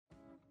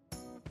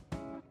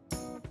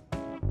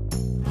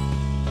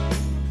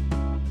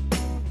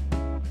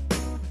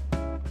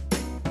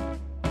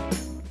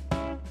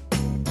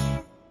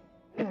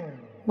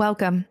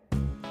Welcome.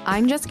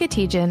 I'm Jessica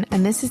Tejan,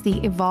 and this is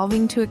the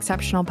Evolving to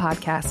Exceptional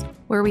podcast,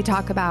 where we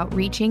talk about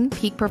reaching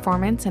peak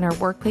performance in our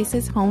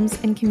workplaces, homes,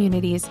 and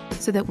communities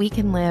so that we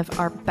can live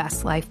our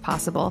best life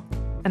possible,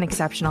 an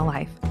exceptional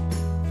life.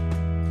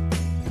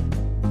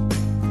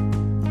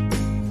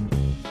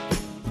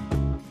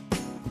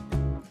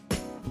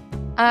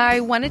 I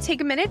want to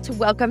take a minute to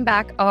welcome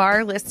back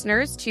our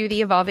listeners to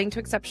the Evolving to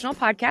Exceptional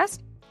podcast.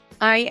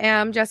 I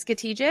am Jessica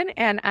Tejan,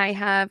 and I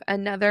have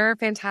another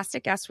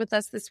fantastic guest with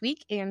us this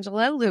week,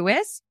 Angela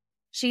Lewis.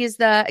 She is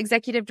the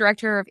Executive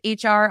Director of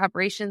HR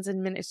Operations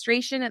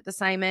Administration at the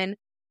Simon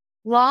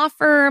Law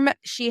Firm.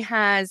 She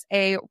has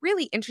a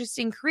really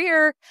interesting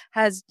career,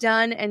 has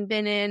done and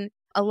been in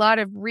a lot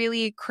of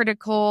really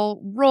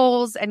critical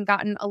roles and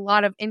gotten a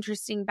lot of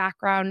interesting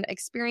background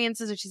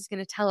experiences, and she's going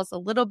to tell us a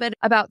little bit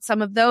about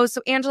some of those.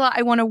 So, Angela,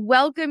 I want to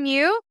welcome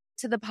you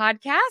to the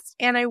podcast,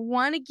 and I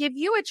want to give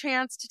you a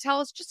chance to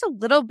tell us just a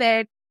little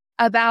bit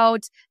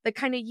about the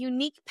kind of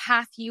unique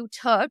path you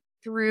took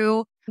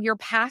through your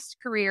past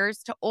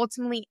careers to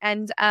ultimately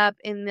end up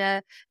in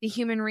the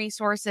human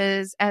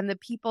resources and the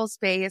people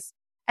space,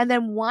 and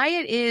then why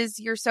it is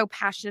you're so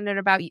passionate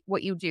about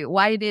what you do,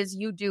 why it is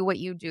you do what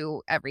you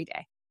do every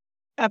day.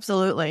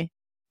 Absolutely.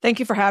 Thank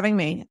you for having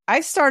me.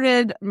 I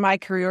started my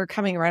career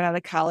coming right out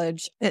of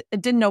college. I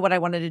didn't know what I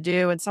wanted to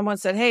do, and someone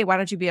said, "Hey, why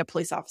don't you be a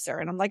police officer?"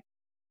 And I'm like,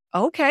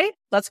 okay,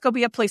 let's go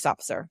be a police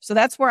officer. So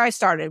that's where I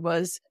started,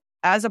 was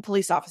as a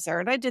police officer.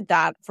 And I did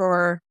that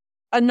for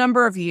a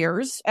number of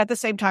years. At the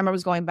same time, I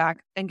was going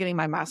back and getting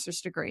my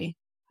master's degree.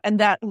 And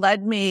that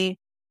led me,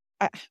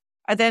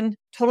 I then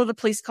totaled a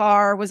police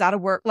car, was out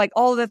of work, like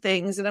all of the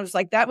things. And I was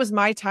like, that was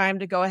my time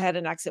to go ahead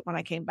and exit when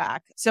I came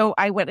back. So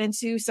I went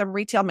into some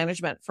retail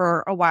management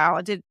for a while.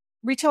 I did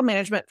retail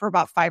management for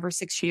about 5 or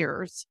 6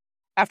 years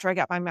after I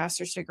got my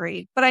master's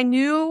degree. But I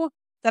knew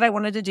that I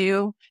wanted to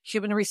do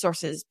human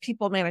resources,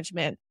 people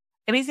management,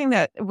 anything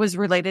that was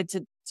related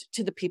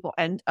to the people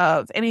end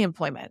of any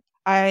employment.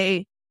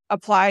 I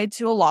applied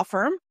to a law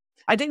firm.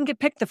 I didn't get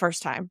picked the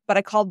first time, but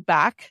I called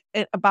back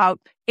about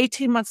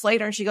 18 months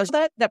later, and she goes,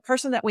 that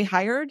person that we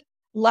hired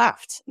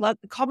left.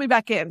 Call me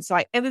back in. So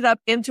I ended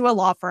up into a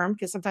law firm,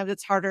 because sometimes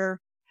it's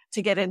harder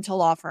to get into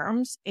law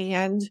firms.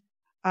 And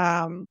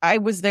I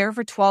was there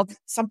for 12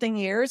 something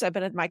years. I've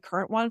been at my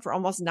current one for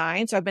almost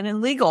 9. So I've been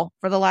in legal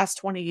for the last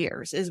 20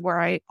 years is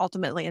where I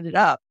ultimately ended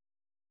up.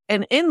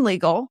 And in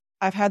legal,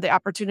 I've had the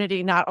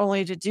opportunity not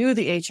only to do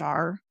the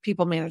HR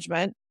people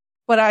management,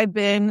 but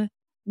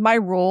my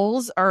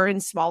roles are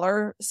in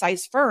smaller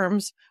size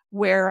firms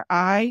where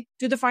I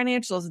do the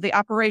financials, the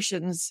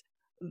operations,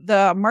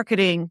 the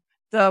marketing,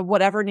 the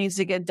whatever needs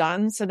to get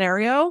done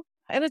scenario.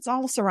 And it's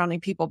all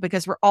surrounding people,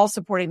 because we're all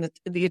supporting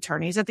the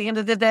attorneys at the end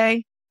of the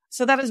day.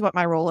 So that is what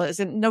my role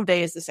is, and no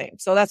day is the same.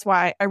 So that's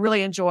why I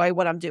really enjoy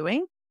what I'm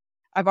doing.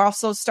 I've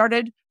also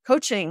started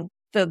coaching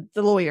the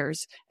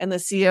lawyers and the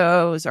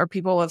CEOs or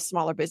people of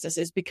smaller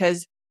businesses,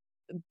 because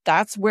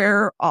that's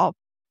where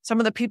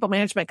some of the people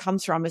management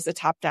comes from, is the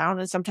top down.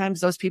 And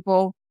sometimes those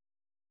people,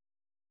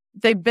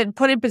 they've been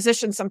put in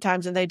positions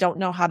sometimes and they don't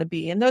know how to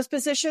be in those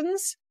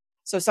positions.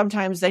 So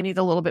sometimes they need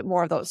a little bit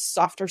more of those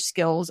softer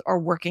skills or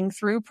working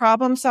through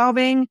problem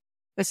solving.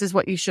 This is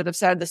what you should have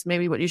said. This may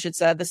be what you should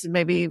said. This is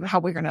maybe how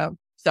we're going to.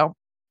 So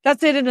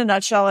that's it in a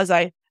nutshell as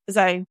I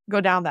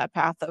go down that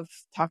path of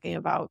talking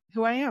about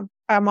who I am.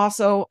 I'm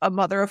also a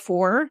mother of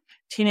 4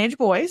 teenage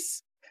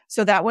boys.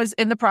 So that was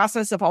in the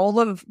process of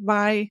all of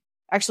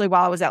actually,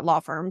 while I was at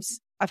law firms,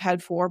 I've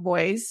had 4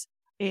 boys,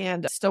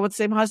 and still with the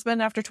same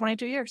husband after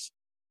 22 years.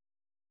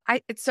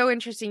 It's so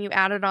interesting you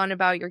added on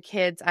about your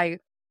kids. I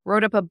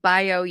wrote up a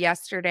bio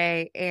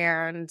yesterday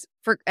and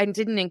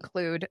didn't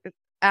include.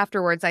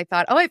 Afterwards, I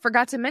thought, I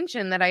forgot to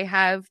mention that I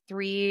have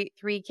three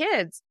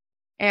kids,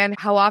 and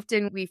how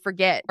often we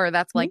forget, or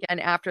that's like an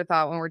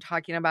afterthought when we're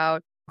talking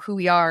about who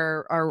we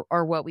are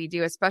or what we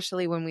do,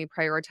 especially when we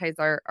prioritize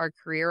our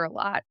career a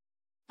lot.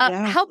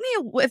 Help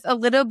me with a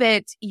little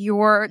bit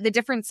the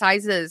different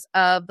sizes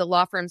of the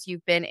law firms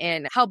you've been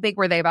in. How big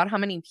were they? About how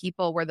many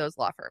people were those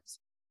law firms?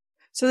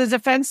 So the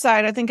defense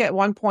side, I think at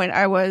one point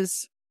I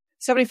was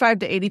 75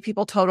 to 80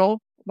 people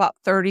total. About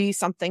 30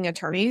 something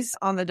attorneys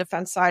on the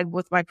defense side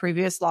with my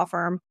previous law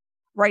firm.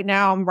 Right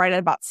now, I'm right at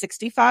about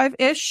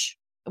 65-ish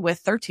with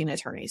 13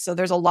 attorneys. So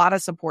there's a lot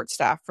of support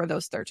staff for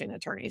those 13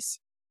 attorneys.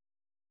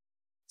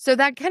 So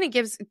that kind of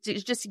gives,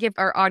 just to give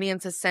our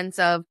audience a sense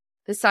of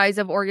the size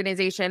of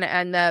organization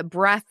and the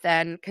breadth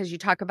then, because you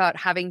talk about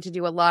having to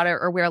do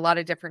wear a lot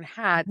of different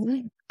hats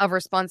of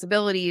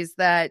responsibilities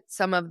that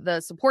some of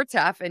the support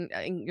staff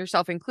and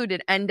yourself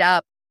included end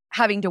up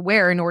having to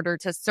wear in order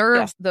to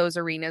serve those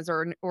arenas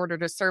or in order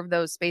to serve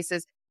those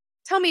spaces.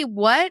 Tell me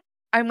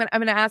I'm going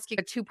to ask you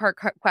a 2-part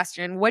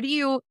question. What do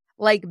you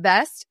like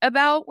best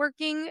about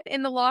working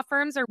in the law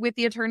firms or with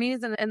the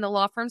attorneys in the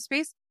law firm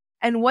space?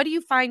 And what do you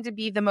find to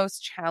be the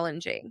most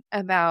challenging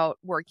about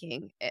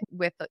working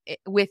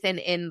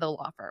within the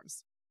law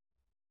firms?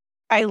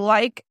 I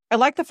like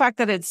the fact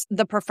that it's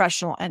the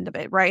professional end of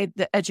it, right?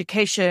 The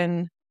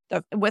education,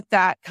 With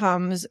that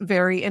comes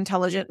very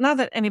intelligent. Not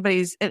that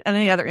anybody's in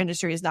any other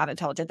industry is not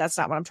intelligent. That's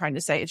not what I'm trying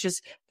to say. It's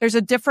just there's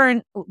a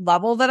different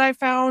level that I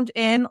found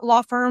in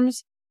law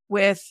firms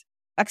with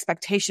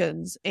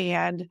expectations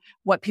and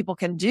what people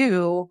can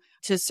do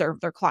to serve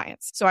their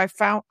clients. So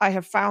I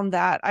have found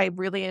that I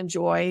really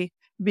enjoy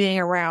being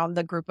around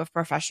the group of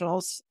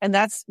professionals, and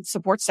that's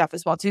support staff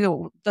as well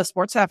too. The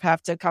support staff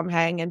have to come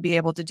hang and be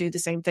able to do the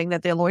same thing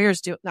that the lawyers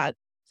do, not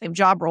same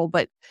job role,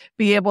 but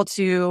be able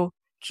to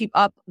keep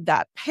up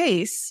that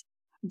pace.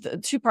 The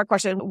two-part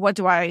question, what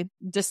do I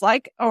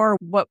dislike or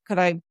what could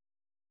I?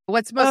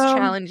 What's most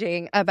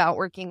challenging about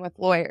working with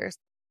lawyers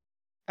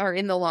or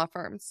in the law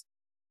firms?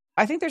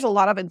 I think there's a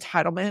lot of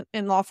entitlement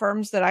in law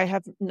firms that I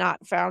have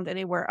not found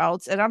anywhere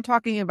else. And I'm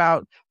talking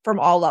about from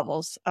all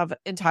levels of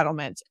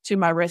entitlement to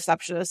my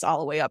receptionist all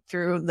the way up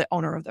through the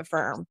owner of the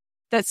firm.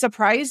 That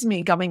surprised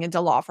me coming into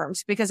law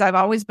firms because I've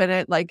always been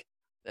at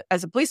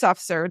as a police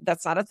officer,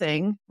 that's not a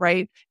thing,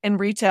 right? In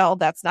retail,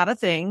 that's not a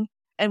thing.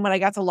 And when I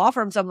got to law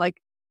firms, I'm like,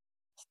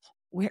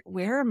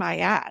 where am I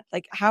at?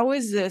 Like, how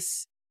is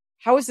this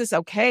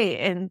okay?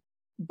 And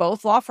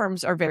both law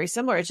firms are very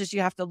similar. It's just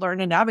you have to learn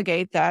to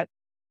navigate that.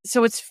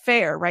 So it's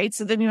fair, right?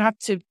 So then you have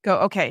to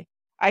go, okay,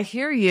 I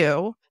hear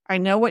you. I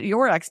know what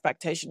your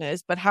expectation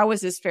is, but how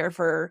is this fair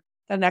for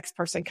the next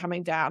person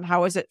coming down?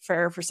 How is it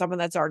fair for someone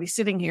that's already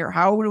sitting here?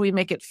 How do we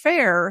make it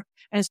fair?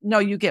 And no,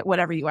 you get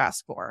whatever you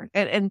ask for.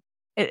 And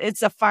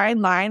it's a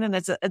fine line, and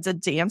it's a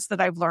dance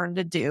that I've learned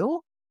to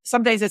do.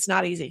 Some days it's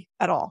not easy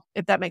at all,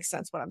 if that makes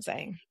sense what I'm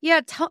saying. Yeah.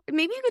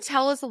 Maybe you could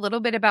tell us a little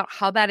bit about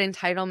how that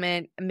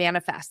entitlement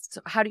manifests.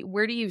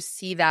 Where do you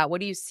see that?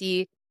 What do you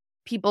see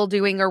people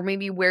doing, or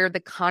maybe where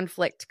the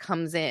conflict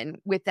comes in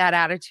with that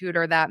attitude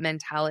or that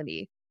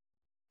mentality?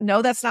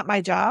 No, that's not my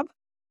job.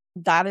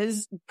 That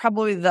is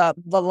probably the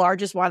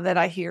largest one that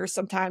I hear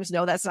sometimes.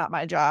 No, that's not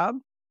my job.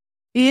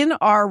 In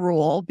our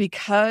rule,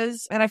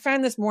 and I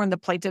find this more on the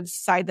plaintiff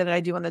side than I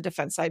do on the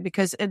defense side,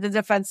 because in the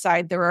defense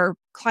side, there are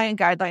client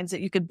guidelines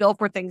that you could bill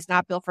for things,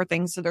 not bill for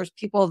things. So there's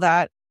people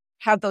that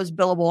have those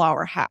billable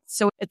hour hats.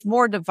 So it's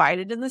more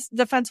divided in this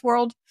defense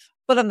world.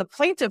 But on the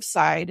plaintiff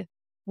side,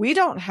 we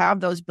don't have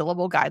those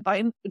billable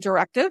guideline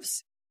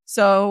directives.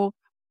 So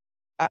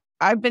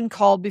I've been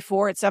called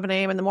before at 7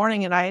 a.m. in the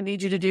morning and I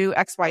need you to do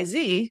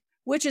XYZ,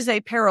 which is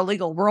a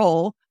paralegal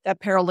role. That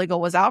paralegal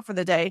was out for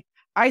the day.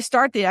 I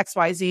start the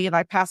XYZ and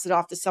I pass it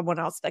off to someone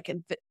else that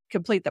can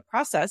complete the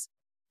process.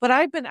 But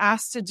I've been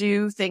asked to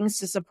do things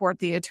to support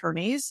the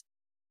attorneys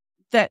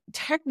that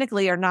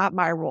technically are not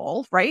my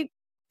role, right?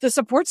 The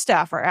support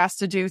staff are asked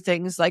to do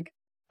things like,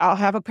 I'll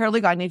have a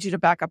paralegal. I need you to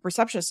back up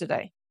receptionist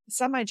today.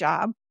 It's not my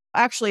job.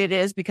 Actually, it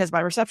is, because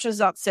my receptionist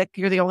is out sick.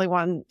 You're the only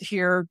one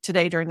here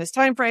today during this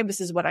time frame.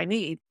 This is what I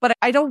need. But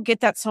I don't get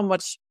that so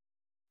much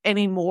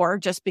anymore,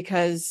 just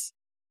because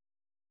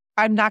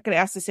I'm not going to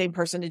ask the same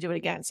person to do it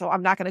again. So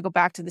I'm not going to go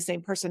back to the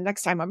same person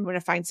next time. I'm going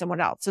to find someone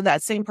else. So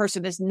that same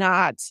person is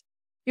not,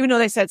 even though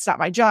they said it's not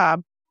my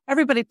job,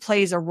 everybody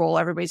plays a role.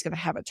 Everybody's going to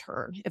have a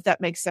turn, if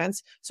that makes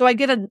sense. So I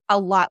get a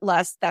lot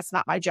less, that's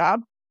not my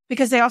job,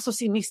 because they also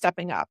see me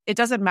stepping up. It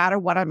doesn't matter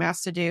what I'm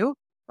asked to do,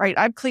 right?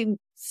 I've cleaned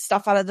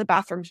stuff out of the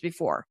bathrooms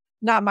before,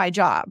 not my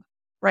job,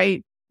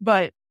 right?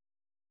 But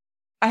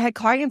I had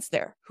clients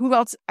there. Who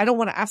else? I don't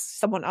want to ask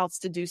someone else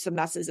to do some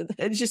messes.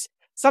 It's just,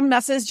 some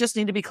messes just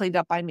need to be cleaned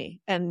up by me.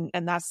 And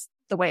that's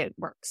the way it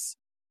works.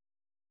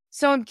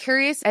 So I'm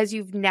curious, as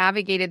you've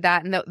navigated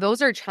that, and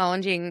those are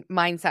challenging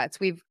mindsets.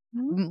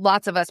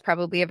 Lots of us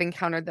probably have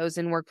encountered those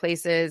in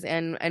workplaces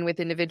and with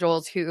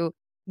individuals who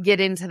get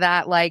into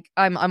that, like,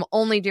 I'm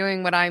only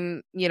doing what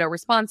I'm,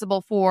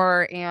 responsible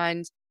for.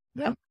 And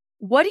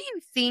what do you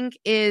think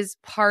is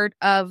part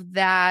of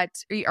that,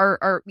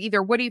 or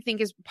either what do you think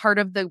is part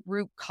of the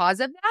root cause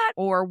of that,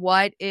 or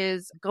what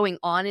is going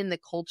on in the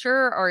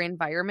culture or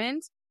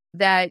environment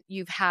that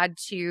you've had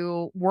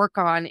to work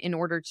on in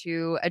order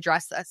to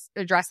address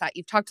that?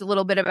 You've talked a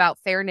little bit about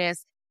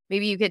fairness.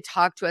 Maybe you could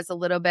talk to us a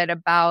little bit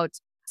about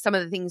some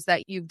of the things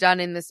that you've done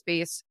in the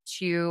space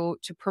to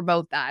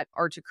promote that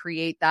or to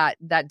create that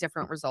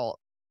different result.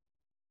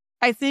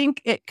 I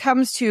think it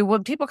comes to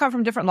when people come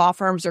from different law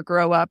firms or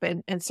grow up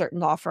in certain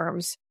law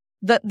firms,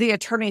 the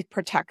attorneys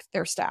protect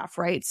their staff,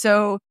 right?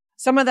 So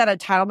some of that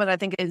entitlement, I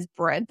think, is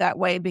bred that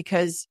way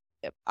because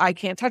I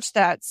can't touch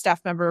that staff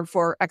member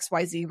for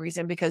XYZ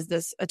reason because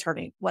this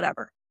attorney,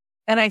 whatever.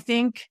 And I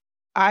think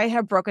I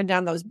have broken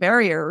down those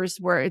barriers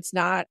where it's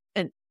not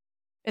an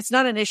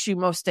issue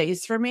most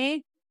days for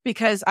me,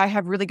 because I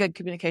have really good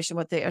communication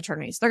with the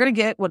attorneys. They're going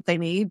to get what they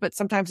need, but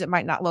sometimes it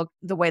might not look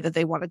the way that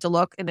they want it to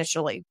look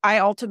initially. I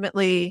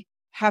ultimately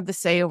have the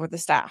say over the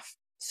staff.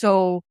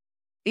 So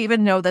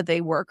even though that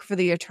they work for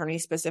the attorney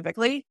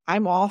specifically,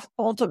 I'm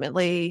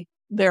ultimately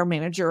their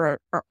manager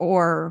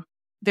or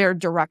their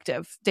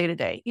directive day to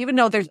day. Even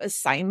though there's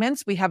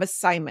assignments, we have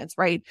assignments,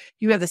 right?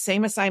 You have the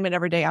same assignment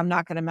every day. I'm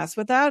not going to mess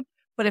with that.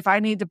 But if I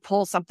need to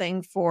pull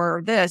something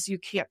for this, you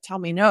can't tell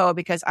me no,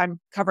 because I'm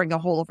covering a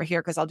hole over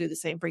here, because I'll do the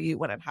same for you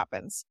when it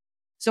happens.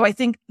 So I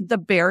think the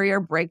barrier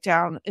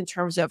breakdown in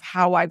terms of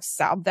how I've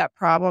solved that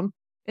problem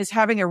is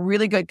having a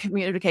really good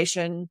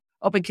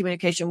open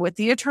communication with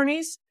the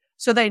attorneys.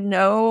 So they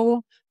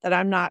know that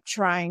I'm not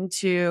trying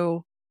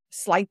to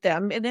slight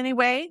them in any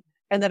way,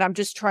 and that I'm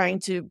just trying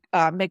to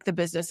make the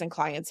business and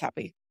clients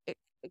happy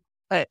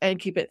and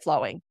keep it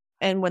flowing.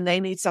 And when they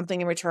need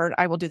something in return,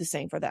 I will do the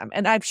same for them.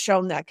 And I've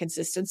shown that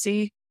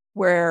consistency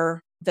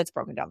where that's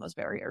broken down those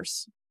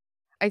barriers.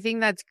 I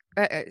think that's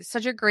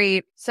such a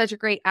great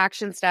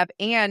action step.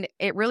 And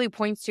it really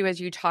points to, as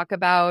you talk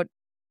about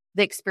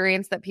the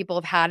experience that people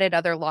have had at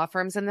other law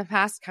firms in the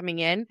past coming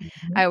in.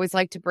 Mm-hmm. I always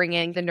like to bring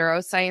in the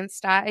neuroscience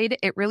side.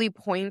 It really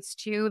points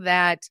to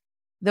that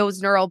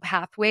those neural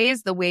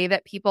pathways, the way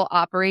that people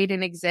operate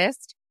and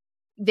exist,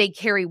 they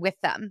carry with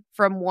them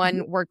from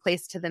one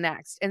workplace to the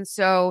next. And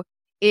so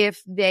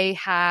if they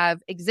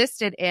have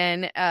existed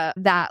in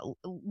that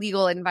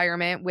legal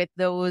environment with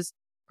those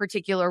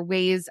particular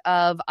ways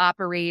of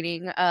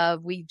operating,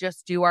 of we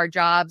just do our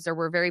jobs, or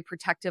we're very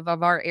protective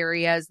of our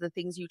areas, the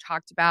things you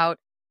talked about,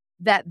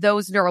 that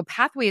those neural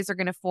pathways are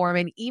going to form.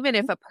 And even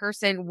if a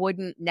person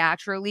wouldn't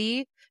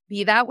naturally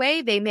be that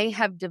way, they may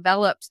have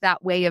developed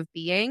that way of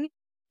being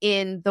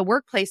in the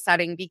workplace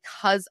setting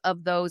because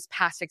of those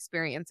past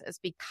experiences,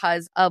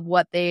 because of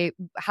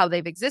how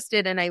they've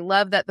existed. And I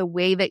love that the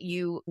way that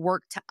you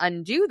work to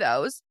undo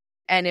those,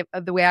 and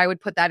the way I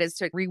would put that is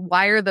to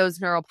rewire those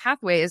neural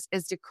pathways,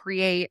 is to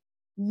create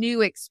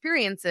new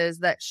experiences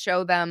that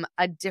show them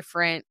a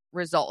different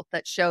result,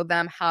 that show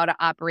them how to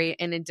operate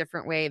in a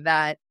different way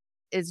that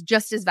is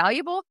just as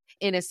valuable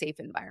in a safe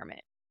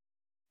environment.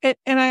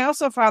 And I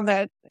also found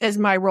that as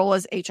my role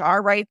as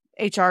HR, right?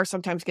 HR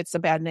sometimes gets a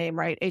bad name,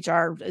 right?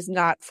 HR is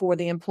not for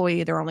the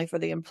employee. They're only for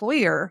the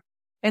employer.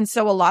 And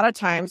so a lot of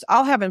times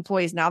I'll have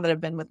employees now that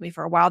have been with me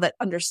for a while that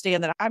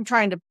understand that I'm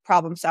trying to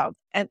problem solve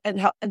and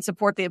help and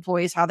support the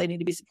employees how they need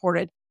to be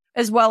supported,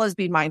 as well as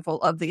be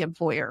mindful of the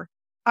employer.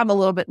 I'm a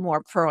little bit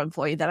more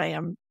pro-employee than I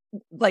am.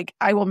 Like,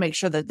 I will make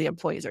sure that the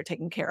employees are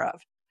taken care of.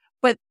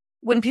 But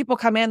when people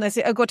come in, they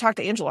say, oh, go talk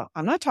to Angela.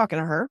 I'm not talking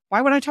to her.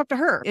 Why would I talk to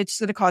her? It's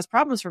going to cause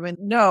problems for me.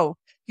 No,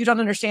 you don't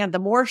understand. The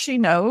more she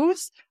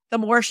knows, the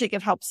more she can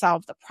help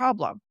solve the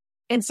problem.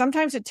 And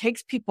sometimes it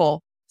takes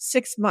people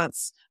 6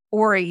 months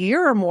or a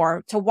year or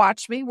more to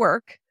watch me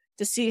work,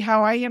 to see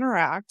how I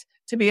interact,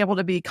 to be able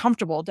to be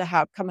comfortable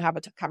to come have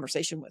a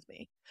conversation with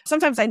me.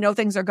 Sometimes I know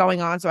things are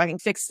going on so I can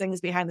fix things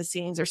behind the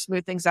scenes or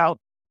smooth things out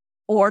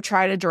or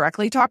try to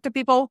directly talk to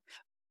people.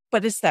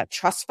 But it's that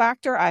trust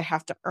factor I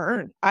have to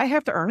earn. I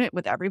have to earn it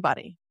with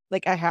everybody.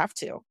 Like, I have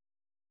to.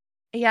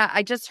 Yeah,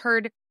 I just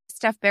heard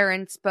Steph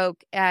Barron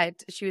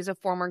she was a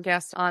former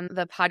guest on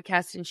the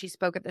podcast, and she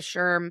spoke at the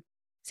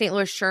St.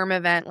 Louis SHRM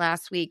event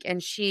last week.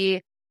 And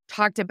she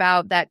talked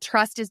about that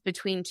trust is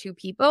between two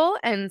people.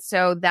 And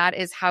so that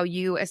is how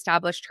you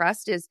establish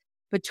trust, is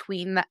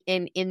between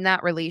in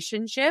that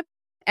relationship.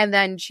 And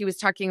then she was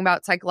talking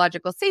about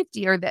psychological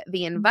safety, or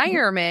the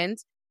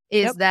environment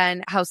is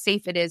then how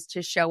safe it is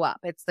to show up.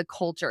 It's the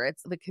culture,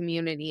 it's the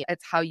community,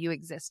 it's how you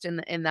exist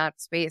in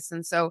that space.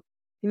 And so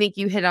I think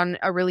you hit on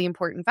a really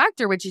important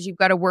factor, which is you've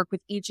got to work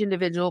with each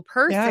individual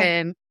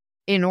person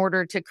in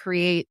order to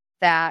create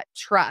that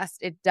trust.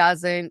 It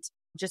doesn't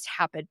just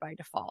happen by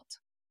default.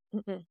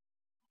 Mm-hmm.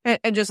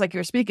 And just like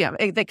you're speaking of,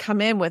 they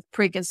come in with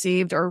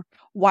preconceived or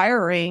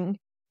wiring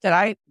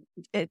that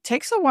it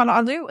takes a while to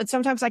undo, and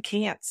sometimes I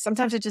can't.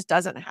 Sometimes it just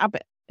doesn't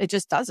happen. It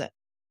just doesn't.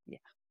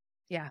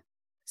 Yeah.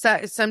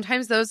 So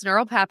sometimes those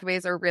neural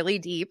pathways are really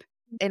deep,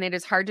 and it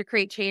is hard to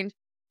create change.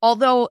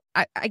 Although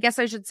I guess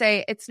I should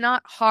say it's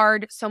not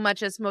hard so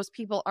much as most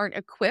people aren't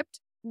equipped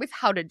with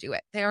how to do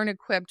it. They aren't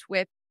equipped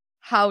with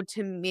how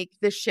to make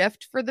the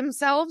shift for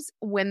themselves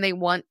when they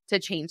want to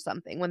change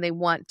something, when they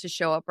want to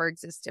show up or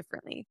exist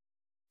differently.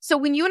 So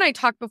when you and I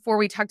talked before,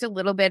 we talked a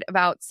little bit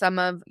about some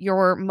of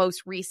your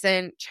most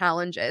recent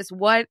challenges.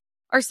 What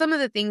are some of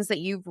the things that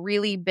you've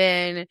really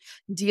been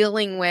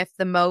dealing with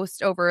the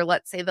most over,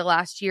 let's say, the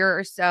last year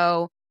or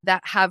so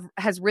that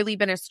has really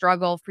been a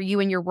struggle for you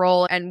in your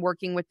role and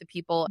working with the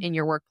people in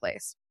your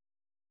workplace?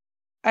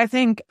 I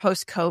think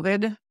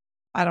post-COVID,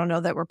 I don't know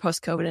that we're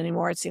post-COVID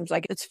anymore. It seems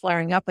like it's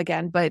flaring up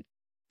again, but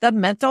the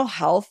mental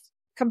health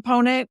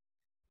component,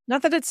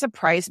 not that it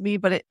surprised me,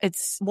 but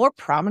it's more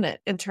prominent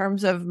in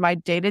terms of my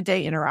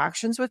day-to-day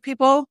interactions with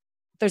people.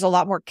 There's a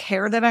lot more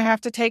care that I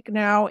have to take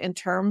now in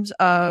terms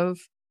of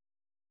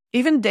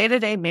even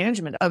day-to-day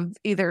management of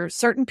either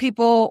certain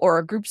people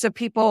or groups of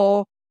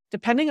people,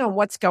 depending on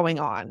what's going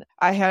on.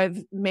 I have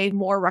made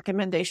more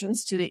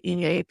recommendations to the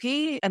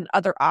EAP and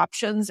other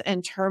options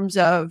in terms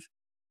of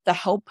the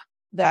help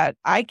that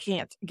I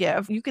can't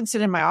give. You can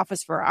sit in my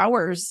office for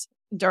hours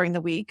during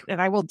the week,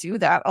 and I will do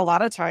that. A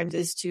lot of times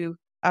is to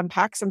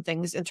unpack some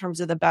things in terms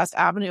of the best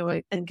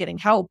avenue and getting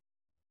help.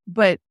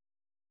 But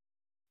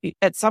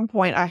at some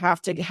point, I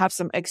have to have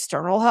some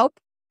external help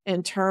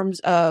in terms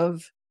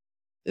of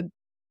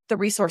the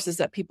resources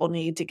that people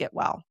need to get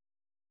well.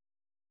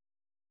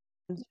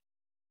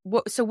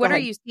 So what are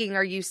you seeing?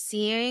 Are you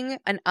seeing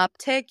an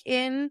uptick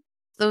in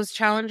those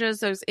challenges,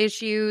 those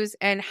issues,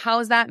 and how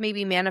is that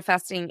maybe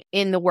manifesting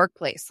in the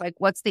workplace? Like,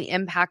 what's the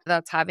impact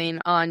that's having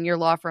on your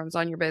law firms,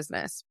 on your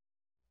business?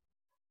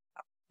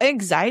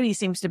 Anxiety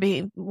seems to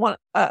be one,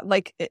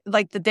 like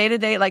the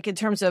day-to-day, like in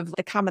terms of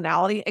the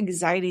commonality,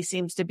 anxiety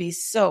seems to be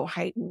so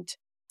heightened.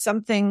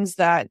 Some things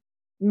that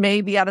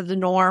may be out of the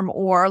norm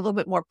or a little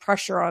bit more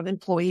pressure on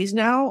employees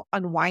now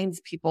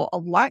unwinds people a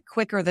lot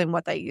quicker than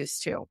what they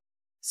used to.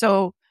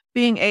 So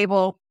being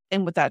able,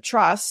 and with that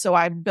trust, so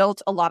I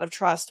built a lot of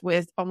trust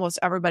with almost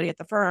everybody at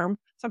the firm.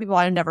 Some people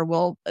I never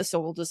will.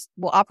 So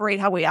we'll operate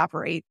how we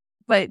operate.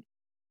 But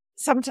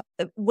sometimes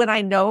when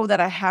I know that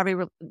I have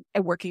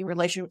a working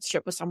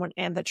relationship with someone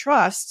and the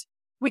trust,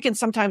 we can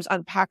sometimes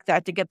unpack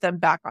that to get them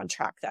back on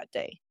track that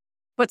day.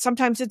 But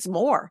sometimes it's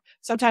more.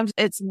 Sometimes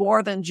it's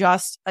more than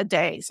just a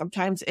day.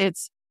 Sometimes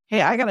it's,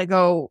 hey, I'm going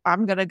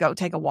to go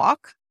take a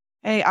walk.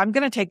 Hey, I'm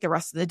going to take the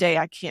rest of the day.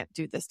 I can't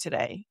do this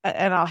today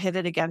and I'll hit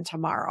it again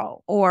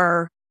tomorrow.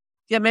 Or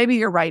yeah, maybe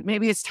you're right.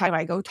 Maybe it's time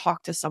I go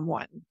talk to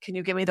someone. Can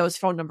you give me those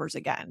phone numbers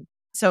again?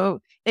 So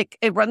it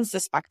runs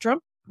the spectrum,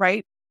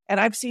 right? And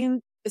I've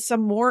seen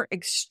some more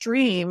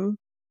extreme,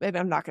 maybe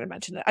I'm not going to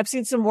mention it. I've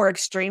seen some more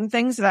extreme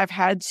things that I've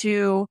had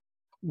to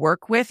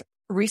work with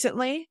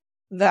recently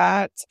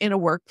that in a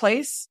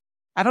workplace,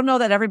 I don't know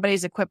that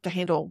everybody's equipped to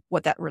handle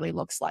what that really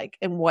looks like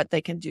and what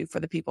they can do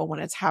for the people when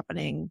it's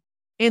happening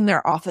in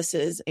their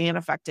offices and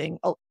affecting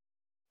a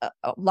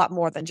lot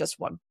more than just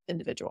one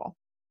individual.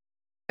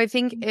 I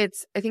think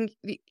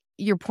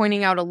you're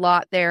pointing out a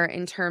lot there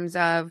in terms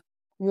of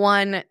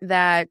one,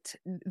 that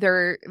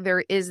there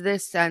is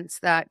this sense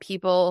that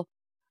people,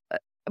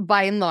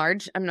 by and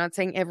large, I'm not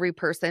saying every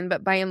person,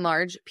 but by and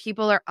large,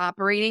 people are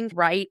operating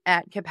right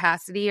at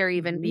capacity or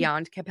even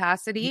beyond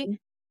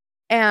capacity.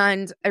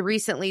 And I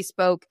recently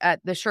spoke at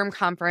the SHRM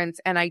conference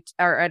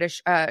or at a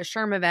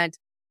SHRM event,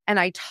 and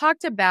I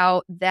talked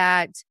about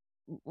that.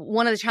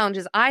 One of the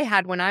challenges I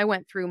had when I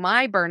went through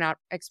my burnout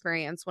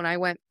experience, when I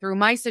went through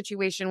my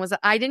situation, was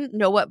that I didn't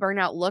know what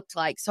burnout looked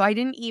like. So I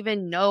didn't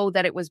even know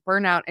that it was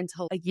burnout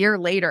until a year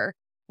later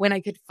when I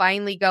could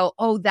finally go,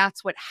 oh,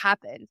 that's what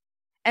happened.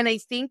 And I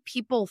think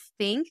people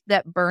think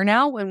that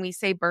burnout, when we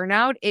say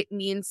burnout, it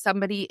means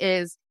somebody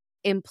is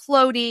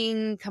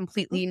imploding,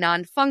 completely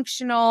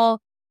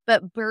non-functional.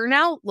 But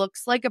burnout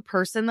looks like a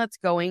person that's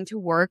going to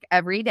work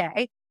every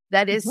day,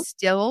 that is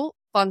still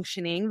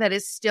functioning, that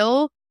is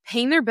still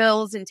paying their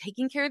bills and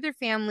taking care of their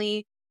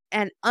family.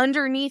 And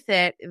underneath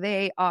it,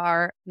 they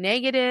are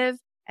negative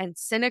and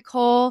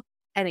cynical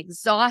and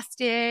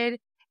exhausted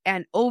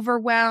and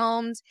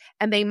overwhelmed.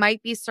 And they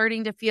might be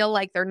starting to feel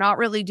like they're not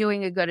really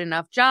doing a good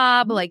enough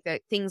job, like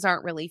that things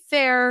aren't really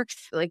fair,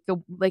 like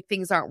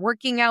things aren't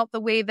working out the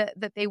way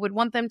that they would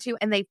want them to.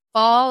 And they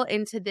fall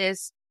into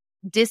this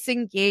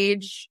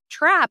disengaged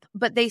trap,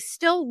 but they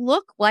still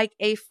look like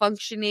a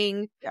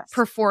functioning,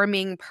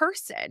 performing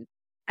person.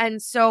 And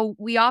so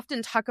we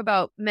often talk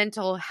about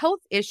mental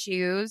health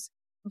issues,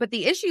 but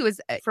the issue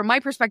is, from my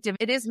perspective,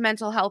 it is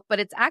mental health,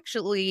 but it's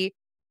actually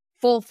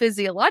full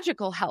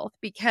physiological health,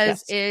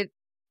 because it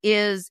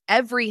is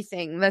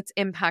everything that's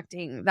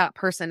impacting that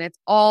person. It's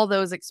all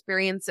those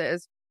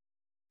experiences.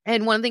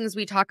 And one of the things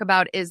we talk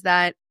about is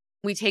that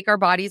we take our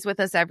bodies with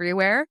us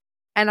everywhere,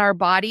 and our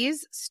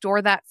bodies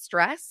store that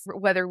stress,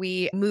 whether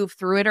we move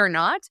through it or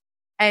not.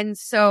 And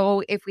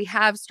so if we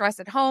have stress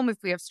at home, if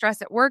we have stress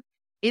at work,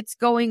 it's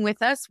going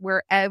with us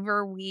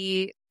wherever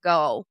we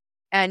go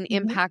and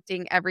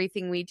impacting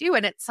everything we do.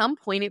 And at some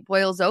point, it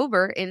boils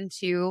over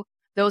into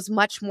those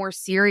much more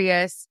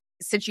serious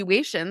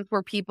situations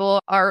where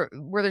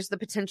where there's the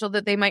potential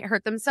that they might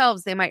hurt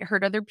themselves. They might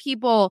hurt other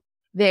people.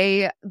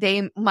 They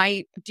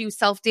might do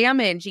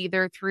self-damage,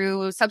 either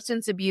through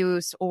substance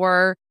abuse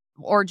or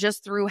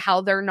just through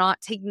how they're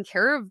not taking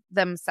care of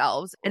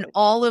themselves. And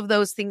all of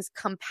those things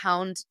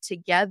compound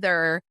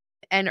together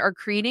and are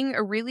creating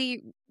a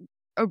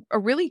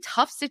really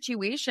tough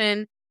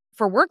situation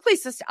for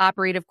workplaces to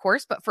operate, of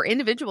course, but for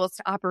individuals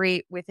to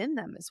operate within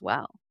them as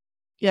well.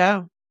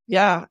 Yeah.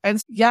 Yeah.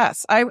 And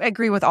yes, I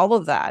agree with all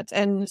of that.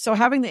 And so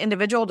having the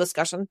individual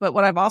discussions, but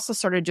what I've also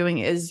started doing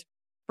is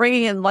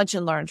bringing in lunch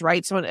and learns,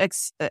 right? So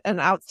an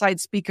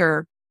outside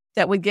speaker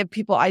that would give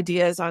people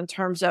ideas on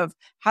terms of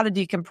how to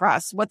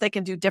decompress, what they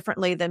can do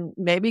differently than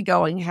maybe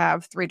going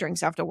have 3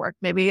 drinks after work.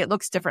 Maybe it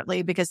looks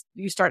differently because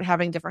you start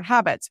having different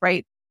habits,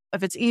 right?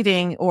 If it's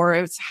eating or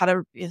it's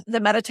the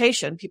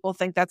meditation, people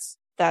think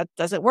that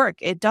doesn't work.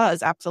 It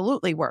does,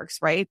 absolutely works,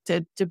 right?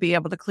 To be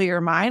able to clear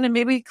your mind and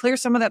maybe clear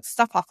some of that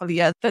stuff off of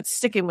you that's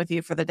sticking with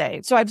you for the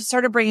day. So I've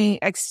started bringing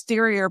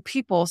exterior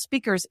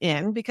speakers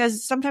in,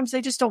 because sometimes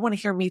they just don't want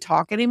to hear me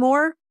talk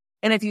anymore.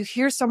 And if you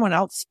hear someone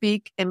else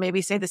speak and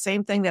maybe say the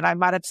same thing that I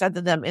might have said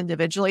to them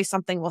individually,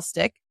 something will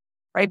stick,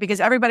 right?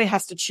 Because everybody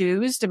has to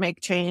choose to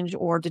make change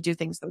or to do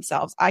things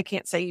themselves. I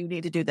can't say you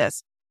need to do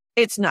this.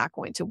 It's not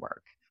going to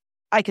work.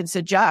 I can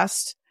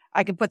suggest,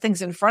 I can put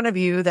things in front of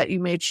you that you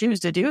may choose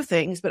to do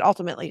things, but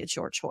ultimately it's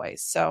your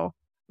choice. So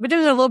we're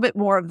doing a little bit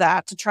more of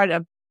that to try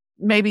to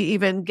maybe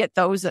even get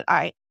those that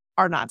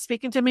are not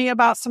speaking to me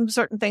about some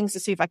certain things, to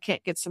see if I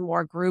can't get some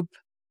more group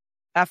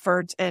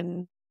effort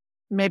and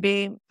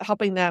maybe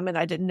helping them. And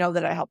I didn't know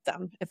that I helped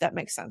them, if that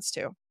makes sense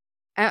too.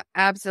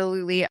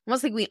 Absolutely.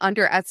 Almost like we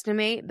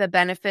underestimate the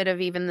benefit of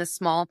even the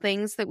small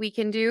things that we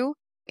can do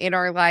in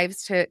our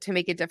lives to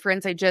make a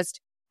difference.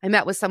 I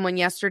met with someone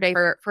yesterday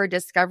for a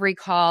discovery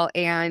call,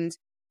 and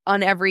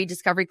on every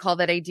discovery call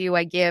that I do,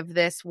 I give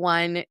this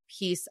one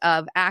piece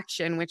of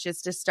action, which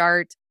is to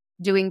start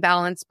doing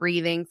balanced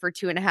breathing for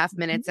 2.5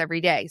 minutes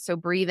every day. So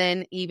breathe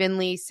in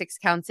evenly, 6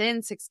 counts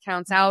in, 6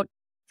 counts out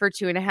for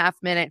 2.5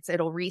 minutes.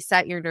 It'll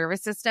reset your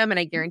nervous system, and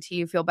I guarantee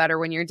you feel better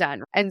when you're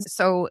done. And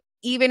so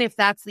even if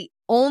that's the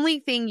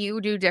only thing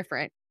you do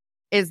different,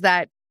 is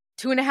that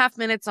 2.5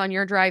 minutes on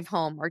your drive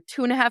home or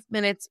 2.5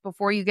 minutes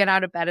before you get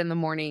out of bed in the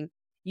morning,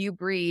 you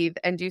breathe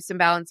and do some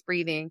balanced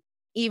breathing.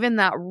 Even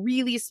that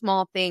really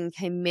small thing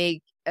can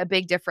make a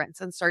big difference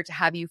and start to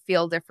have you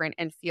feel different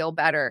and feel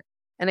better.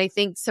 And I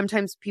think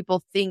sometimes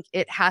people think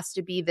it has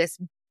to be this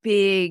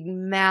big,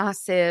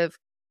 massive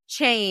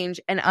change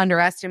and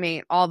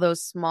underestimate all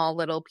those small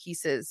little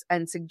pieces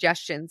and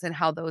suggestions and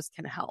how those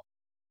can help.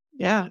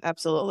 Yeah,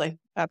 absolutely.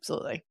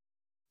 Absolutely.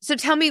 So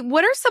tell me,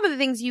 what are some of the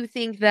things you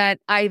think that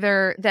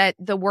either that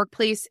the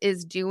workplace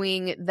is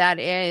doing that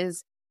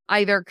is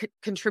either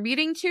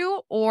contributing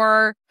to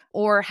or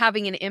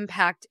having an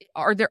impact?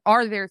 Are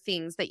there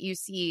things that you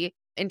see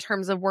in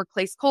terms of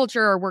workplace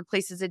culture or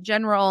workplaces in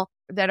general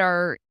that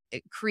are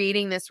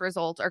creating this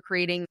result or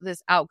creating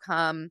this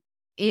outcome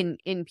in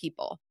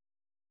people?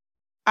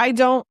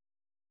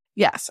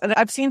 Yes. And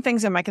I've seen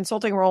things in my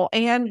consulting role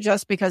and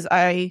just because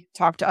I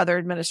talk to other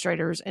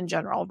administrators in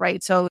general,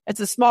 right? So it's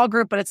a small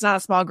group, but it's not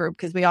a small group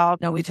because we all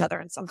know each other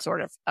in some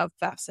sort of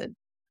facet.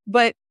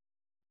 But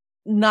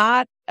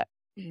not,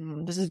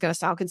 this is going to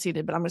sound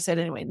conceited, but I'm going to say it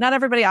anyway. Not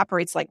everybody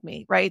operates like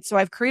me, right? So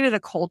I've created a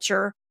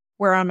culture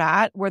where I'm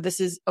at where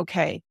this is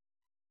okay.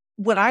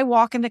 When I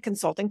walk into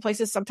consulting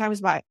places, sometimes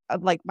my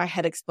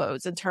head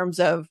explodes in terms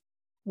of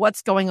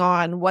what's going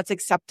on, what's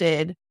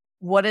accepted,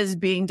 what is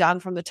being done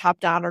from the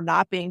top down or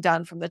not being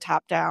done from the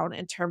top down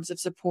in terms of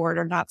support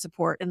or not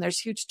support. And there's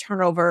huge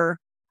turnover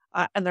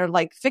and they're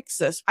like, fix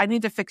this. I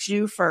need to fix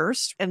you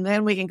first. And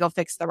then we can go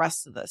fix the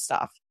rest of the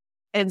stuff.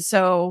 And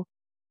so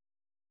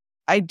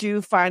I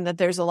do find that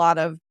there's a lot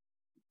of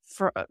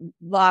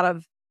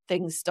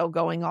things still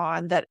going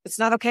on that it's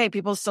not okay.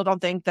 People still don't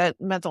think that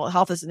mental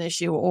health is an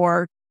issue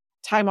or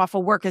time off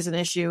of work is an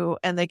issue.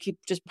 And they keep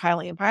just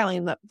piling and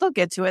piling. They'll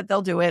get to it.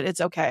 They'll do it.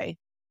 It's okay.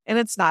 And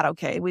it's not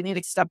okay. We need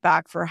to step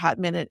back for a hot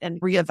minute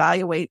and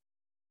reevaluate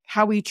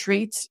how we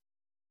treat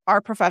our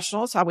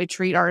professionals, how we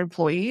treat our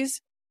employees.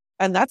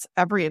 And that's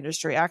every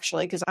industry,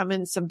 actually, because I'm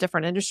in some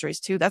different industries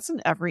too. That's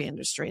in every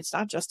industry. It's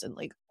not just in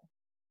legal.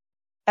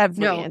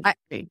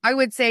 Industry. I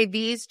would say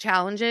these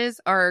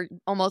challenges are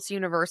almost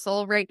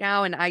universal right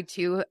now. And I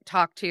too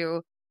talk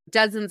to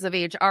dozens of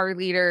HR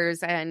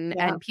leaders and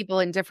people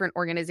in different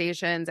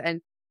organizations.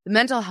 And the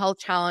mental health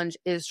challenge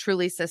is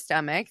truly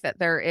systemic, that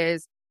there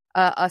is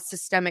a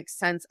systemic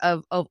sense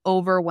of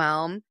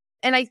overwhelm.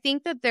 And I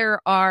think that there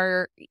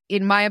are,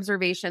 in my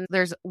observation,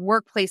 there's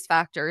workplace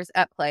factors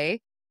at play.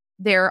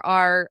 There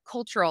are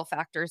cultural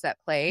factors at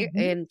play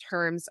in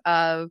terms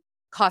of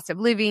cost of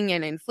living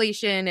and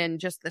inflation and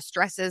just the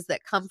stresses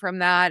that come from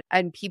that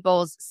and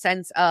people's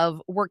sense of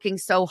working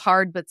so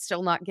hard but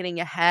still not getting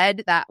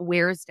ahead that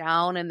wears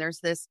down. And there's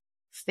this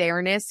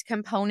fairness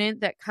component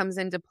that comes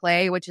into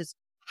play, which is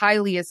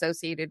highly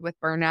associated with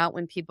burnout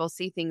when people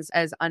see things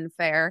as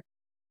unfair.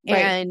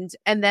 Right.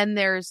 And then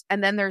there's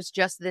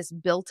just this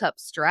built up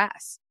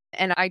stress.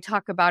 And I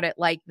talk about it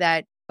like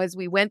that as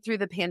we went through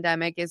the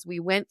pandemic, as we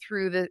went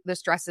through the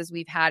stresses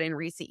we've had in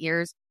recent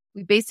years,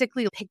 we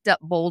basically picked up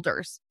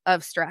boulders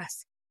of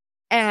stress.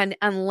 And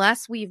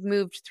unless we've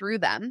moved through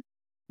them,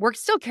 we're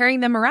still carrying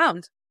them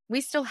around.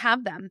 We still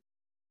have them.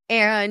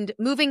 And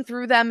moving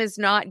through them is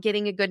not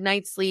getting a good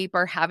night's sleep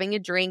or having a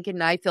drink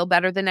and I feel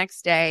better the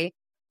next day.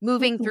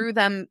 Moving through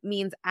them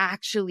means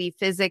actually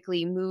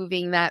physically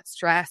moving that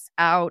stress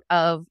out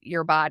of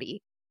your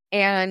body.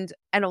 And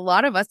a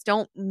lot of us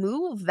don't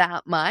move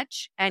that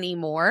much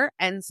anymore.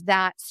 And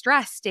that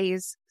stress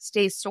stays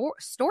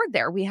stored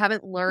there. We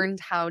haven't learned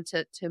how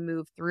to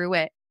move through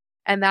it.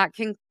 And that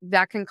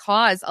can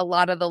cause a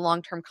lot of the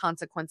long-term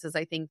consequences,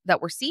 I think, that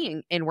we're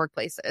seeing in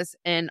workplaces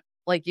and,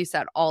 like you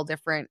said, all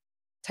different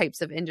types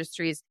of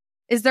industries.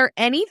 Is there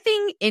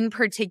anything in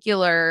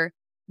particular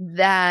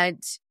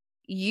that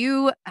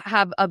you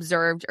have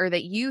observed or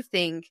that you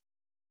think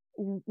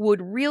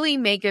would really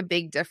make a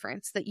big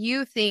difference, that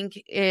you think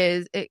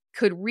it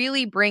could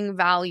really bring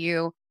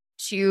value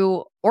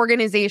to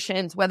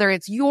organizations, whether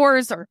it's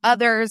yours or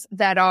others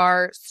that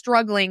are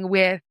struggling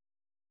with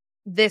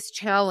this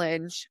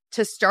challenge,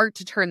 to start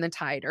to turn the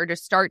tide or to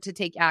start to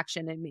take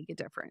action and make a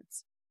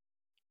difference?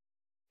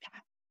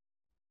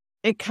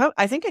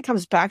 I think it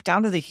comes back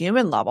down to the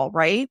human level,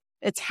 right?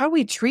 It's how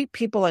we treat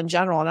people in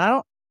general.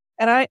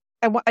 And I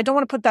don't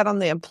want to put that on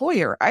the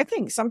employer. I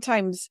think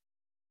sometimes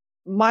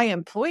my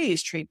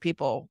employees treat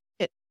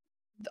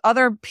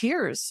other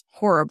peers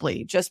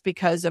horribly just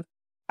because of,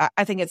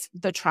 I think it's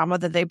the trauma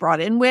that they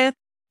brought in with.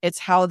 It's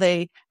how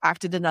they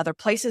acted in other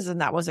places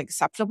and that was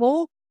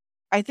acceptable.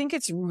 I think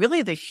it's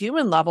really the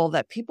human level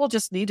that people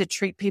just need to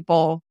treat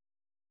people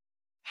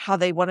how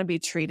they want to be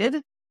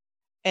treated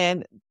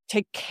and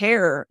take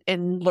care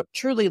and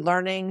truly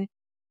learning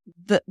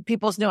the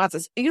people's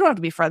nuances. You don't have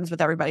to be friends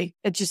with everybody.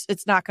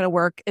 It's not going to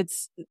work.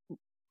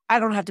 I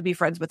don't have to be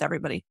friends with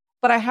everybody,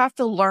 but I have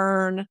to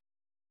learn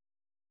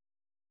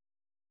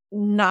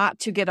not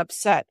to get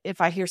upset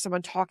if I hear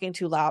someone talking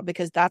too loud,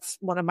 because that's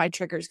one of my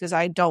triggers, because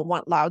I don't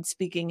want loud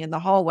speaking in the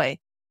hallway.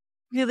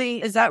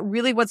 Really? Is that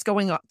really what's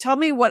going on? Tell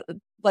me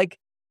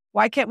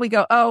why can't we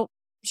go, oh,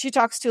 she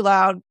talks too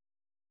loud.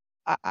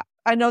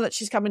 I know that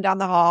she's coming down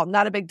the hall.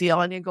 Not a big deal.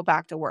 I need to go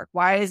back to work.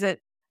 Why is it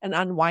an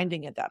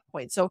unwinding at that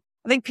point? So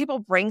I think people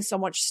bring so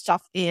much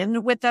stuff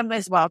in with them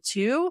as well,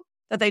 too,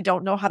 that they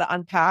don't know how to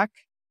unpack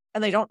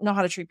and they don't know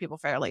how to treat people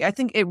fairly. I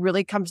think it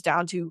really comes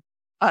down to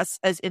us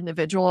as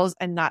individuals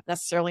and not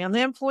necessarily on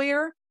the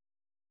employer.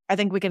 I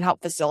think we can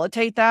help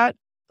facilitate that,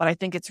 but I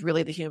think it's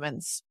really the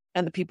humans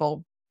and the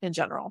people in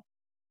general.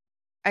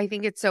 I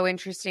think it's so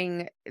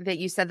interesting that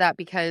you said that,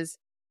 because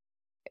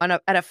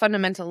at a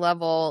fundamental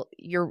level,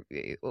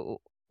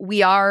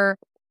 we are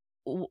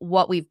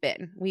what we've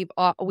been. We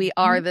are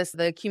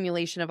the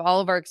accumulation of all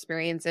of our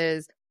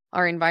experiences,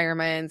 our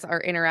environments, our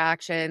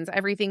interactions,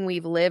 everything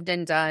we've lived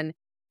and done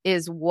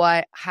is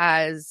what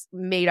has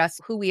made us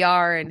who we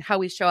are and how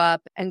we show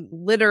up, and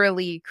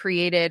literally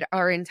created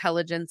our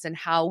intelligence and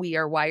how we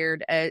are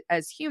wired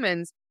as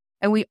humans.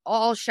 And we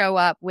all show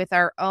up with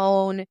our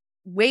own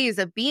ways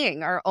of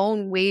being, our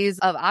own ways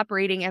of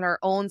operating, and our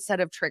own set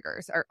of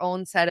triggers, our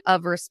own set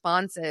of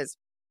responses.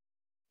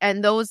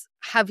 And those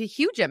have a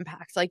huge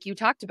impact, like you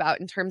talked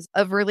about, in terms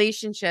of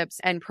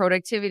relationships and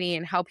productivity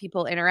and how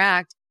people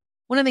interact.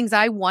 One of the things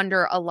I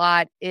wonder a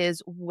lot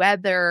is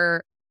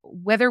whether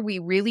we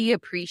really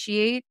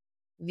appreciate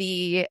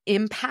the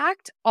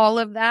impact all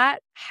of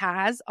that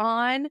has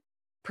on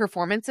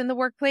performance in the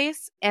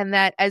workplace, and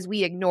that as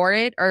we ignore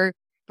it or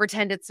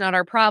pretend it's not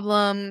our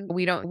problem,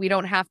 we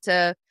don't have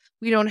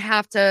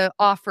to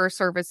offer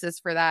services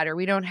for that, or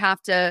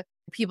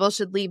people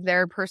should leave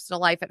their personal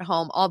life at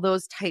home, all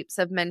those types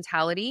of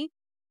mentality,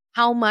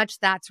 how much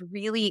that's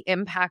really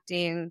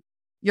impacting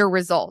your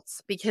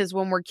results. Because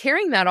when we're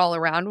carrying that all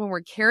around, when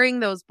we're carrying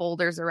those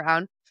boulders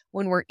around,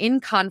 when we're in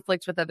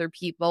conflict with other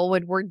people,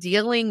 when we're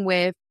dealing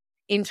with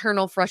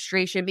internal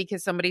frustration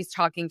because somebody's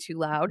talking too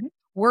loud,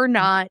 we're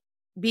not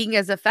being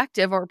as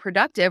effective or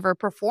productive or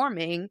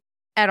performing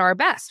at our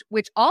best,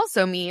 which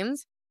also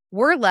means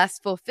we're less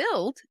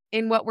fulfilled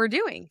in what we're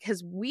doing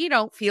because we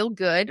don't feel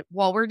good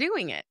while we're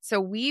doing it. So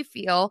we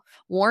feel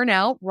worn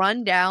out,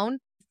 run down,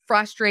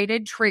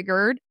 frustrated,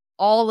 triggered,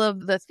 all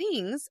of the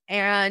things.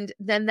 And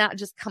then that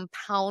just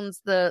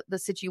compounds the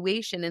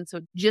situation. And so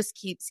it just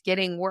keeps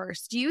getting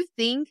worse. Do you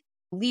think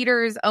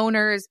leaders,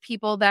 owners,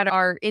 people that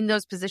are in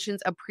those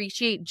positions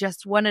appreciate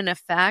just what an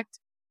effect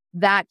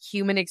that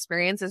human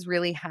experience is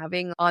really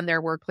having on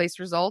their workplace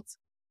results?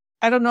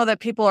 I don't know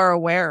that people are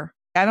aware.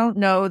 I don't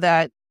know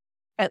that,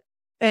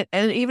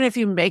 and even if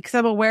you make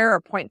them aware or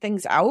point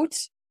things out,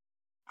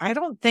 I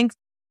don't think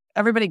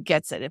everybody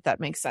gets it, if that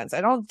makes sense.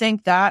 I don't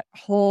think that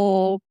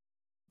whole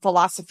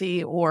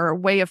philosophy or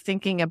way of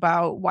thinking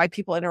about why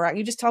people interact,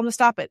 you just tell them to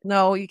stop it.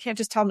 No, you can't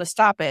just tell them to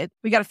stop it.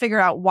 We got to figure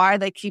out why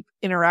they keep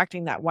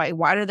interacting that way.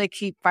 Why do they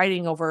keep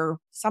fighting over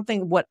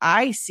something what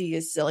I see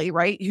as silly,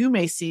 right? You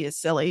may see as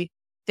silly.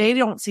 They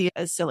don't see it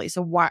as silly.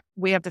 So why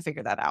we have to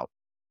figure that out.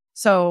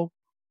 So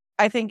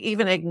I think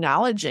even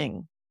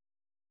acknowledging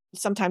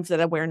sometimes that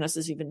awareness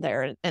is even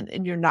there,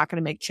 and you're not going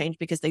to make change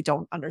because they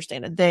don't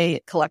understand it.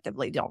 They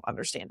collectively don't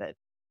understand it.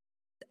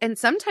 And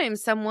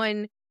sometimes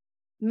someone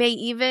may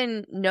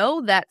even know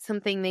that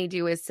something they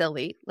do is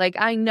silly. Like,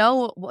 I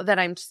know that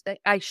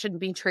I shouldn't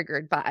be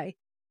triggered by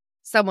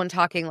someone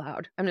talking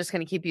loud. I'm just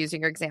going to keep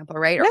using your example,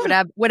 right?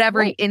 Yeah. Or whatever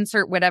Right.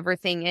 insert whatever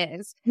thing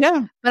is.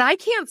 Yeah. But I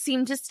can't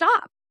seem to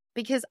stop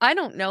because I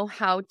don't know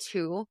how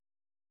to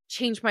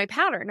change my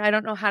pattern. I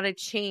don't know how to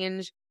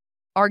change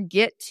or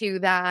get to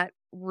that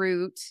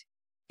root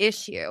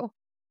issue.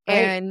 Right.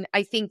 And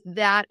I think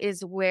that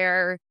is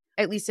where,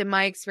 at least in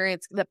my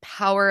experience, the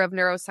power of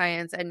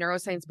neuroscience and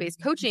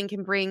neuroscience-based coaching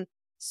can bring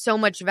so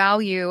much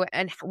value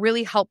and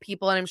really help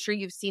people. And I'm sure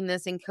you've seen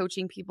this in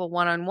coaching people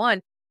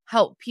one-on-one,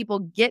 help people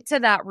get to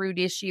that root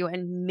issue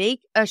and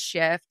make a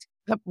shift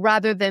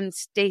rather than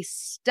stay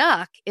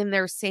stuck in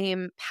their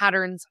same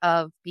patterns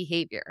of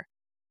behavior.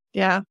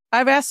 Yeah.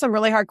 I've asked some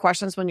really hard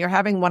questions when you're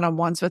having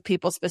one-on-ones with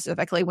people,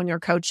 specifically when you're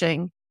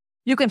coaching.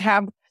 You can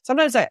have,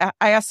 sometimes I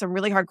ask some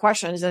really hard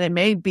questions, and it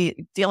may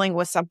be dealing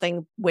with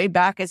something way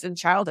back as in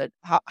childhood.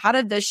 How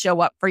did this show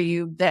up for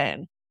you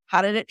then?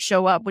 How did it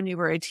show up when you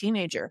were a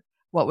teenager?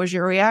 What was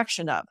your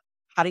reaction of?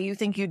 How do you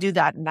think you do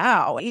that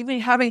now? Even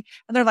having,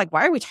 and they're like,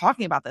 why are we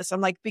talking about this?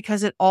 I'm like,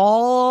 because it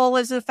all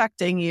is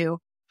affecting you,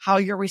 how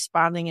you're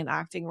responding and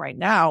acting right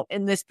now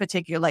in this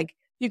particular, like,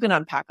 you can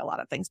unpack a lot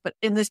of things, but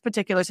in this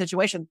particular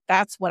situation,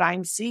 that's what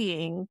I'm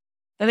seeing.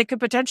 Then it could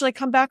potentially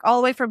come back all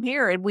the way from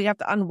here, and we have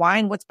to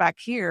unwind what's back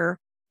here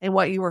and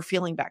what you were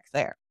feeling back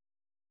there.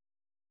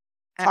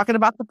 talking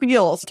about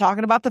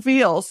the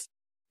feels.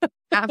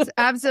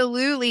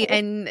 Absolutely.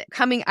 And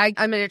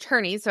I'm an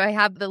attorney, so I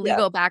have the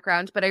legal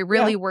background, but I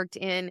really worked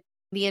in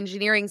the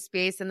engineering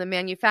space and the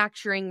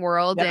manufacturing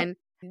world. And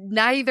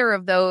neither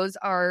of those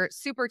are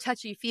super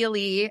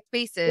touchy-feely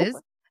spaces.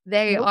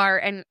 They are,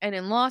 and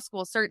in law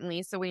school,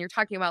 certainly. So when you're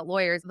talking about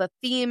lawyers, the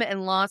theme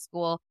in law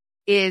school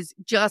is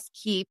just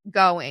keep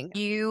going.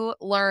 You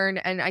learn,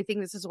 and I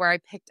think this is where I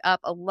picked up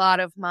a lot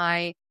of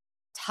my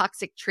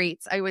toxic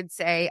traits, I would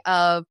say,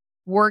 of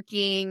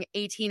working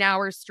 18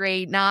 hours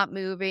straight, not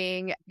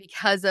moving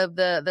because of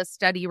the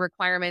study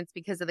requirements,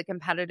 because of the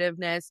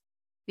competitiveness,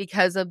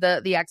 because of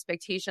the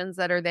expectations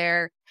that are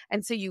there.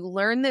 And so you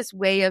learn this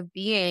way of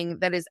being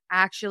that is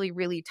actually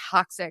really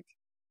toxic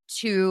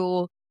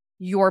to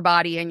your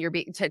body and your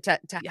to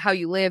how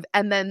you live.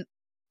 And then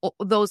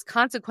those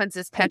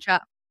consequences catch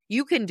up.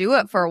 You can do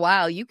it for a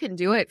while. You can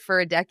do it for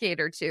a decade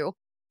or two,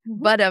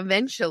 but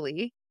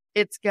eventually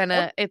it's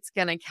gonna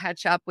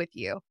catch up with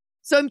you.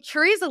 So I'm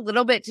curious a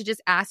little bit to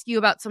just ask you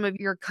about some of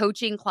your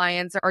coaching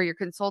clients or your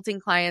consulting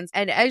clients.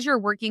 And as you're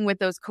working with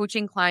those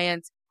coaching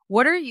clients,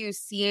 what are you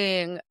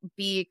seeing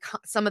be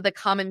some of the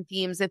common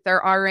themes, if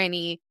there are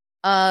any,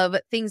 of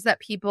things that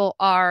people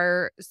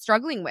are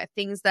struggling with,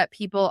 things that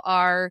people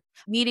are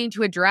needing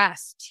to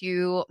address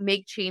to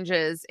make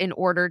changes in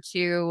order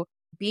to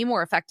be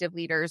more effective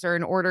leaders or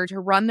in order to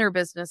run their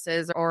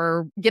businesses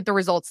or get the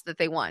results that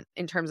they want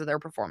in terms of their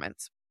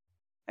performance?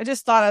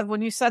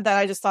 When you said that,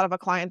 I just thought of a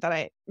client that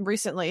I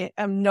recently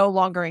am no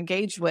longer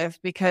engaged with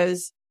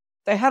because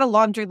they had a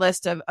laundry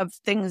list of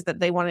things that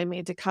they wanted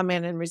me to come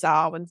in and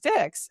resolve and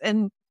fix.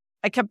 And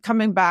I kept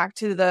coming back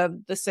to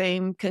the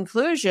same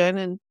conclusion.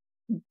 And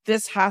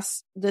this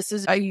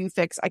is a you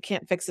fix. I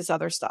can't fix this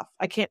other stuff.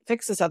 I can't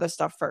fix this other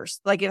stuff first.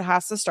 Like, it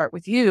has to start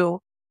with you.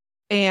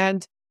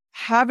 And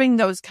having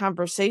those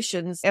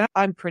conversations, and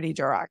I'm pretty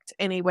direct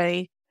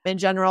anyway, in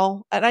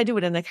general, and I do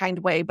it in a kind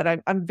way,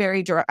 but I'm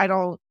very direct. I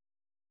don't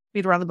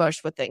beat around the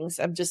bush with things.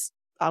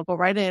 I'll go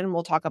right in,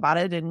 we'll talk about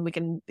it, and we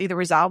can either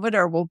resolve it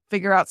or we'll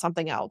figure out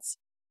something else.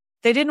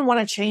 They didn't want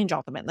to change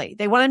ultimately.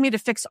 They wanted me to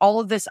fix all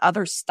of this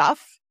other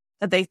stuff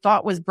that they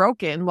thought was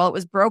broken. Well, it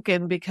was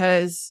broken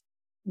because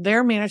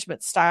their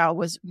management style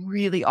was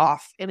really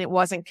off and it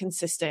wasn't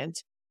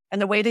consistent.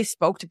 And the way they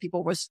spoke to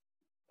people was,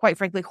 quite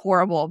frankly,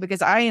 horrible,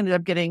 because I ended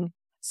up getting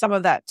some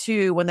of that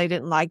too when they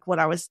didn't like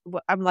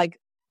I'm like,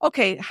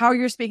 okay, how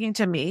you're speaking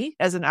to me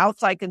as an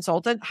outside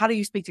consultant, how do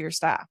you speak to your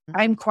staff?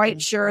 I'm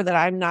quite sure that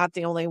I'm not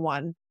the only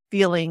one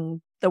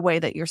feeling the way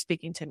that you're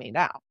speaking to me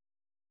now.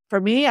 For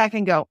me, I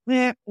can go,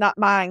 not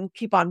mine,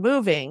 keep on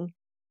moving.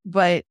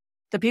 But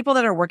the people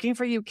that are working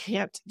for you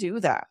can't do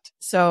that.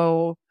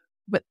 So,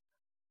 but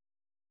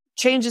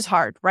change is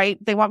hard, right?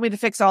 They want me to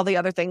fix all the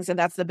other things. And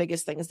that's the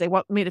biggest thing, is they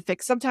want me to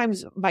fix.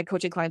 Sometimes my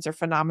coaching clients are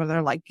phenomenal.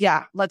 They're like,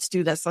 yeah, let's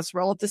do this. Let's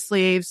roll up the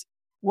sleeves.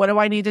 What do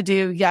I need to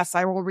do? Yes,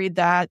 I will read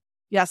that.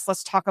 Yes,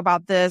 let's talk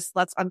about this.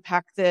 Let's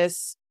unpack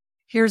this.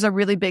 Here's a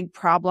really big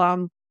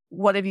problem.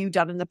 What have you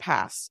done in the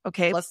past?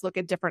 Okay, let's look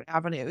at different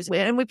avenues.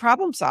 And we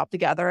problem solve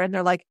together. And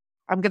they're like,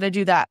 I'm going to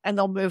do that. And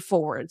they'll move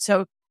forward.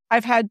 So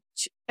I've had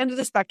end of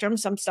the spectrum,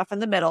 some stuff in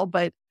the middle,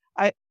 but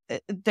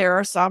there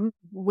are some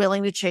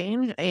willing to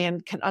change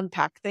and can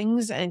unpack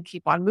things and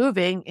keep on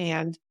moving,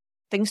 and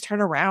things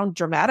turn around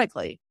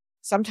dramatically.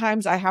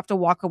 Sometimes I have to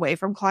walk away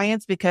from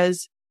clients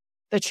because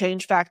the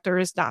change factor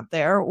is not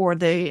there or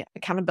the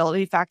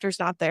accountability factor is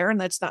not there. And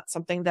that's not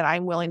something that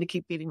I'm willing to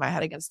keep beating my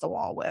head against the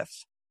wall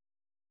with.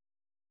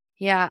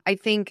 Yeah, I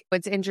think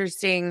what's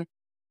interesting,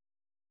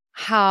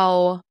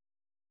 how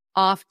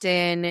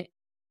often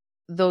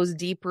those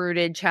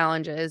deep-rooted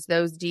challenges,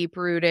 those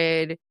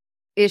deep-rooted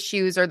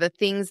issues, or the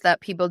things that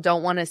people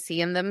don't want to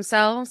see in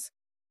themselves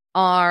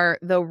are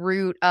the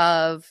root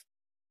of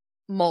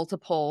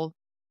multiple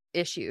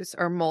issues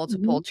or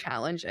multiple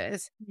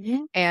challenges.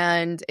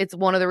 And it's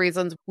one of the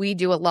reasons we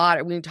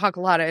talk a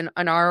lot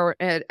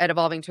at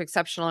Evolving to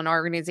Exceptional in our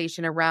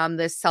organization around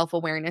this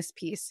self-awareness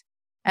piece.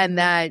 And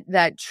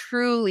that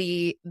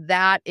truly,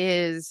 that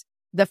is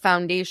the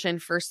foundation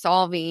for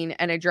solving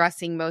and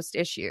addressing most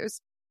issues.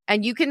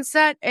 And you can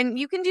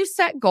do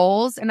set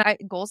goals, and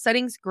goal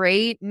setting's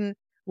great, and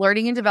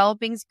learning and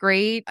developing's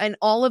great, and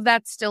all of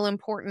that's still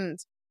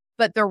important.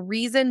 But the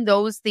reason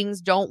those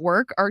things don't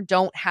work or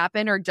don't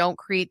happen or don't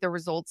create the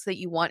results that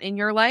you want in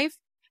your life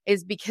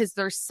is because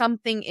there's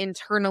something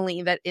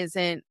internally that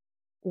isn't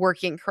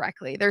working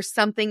correctly. There's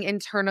something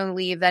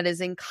internally that is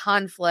in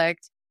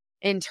conflict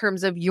in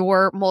terms of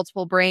your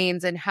multiple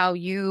brains and how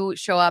you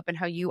show up and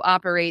how you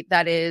operate,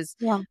 that is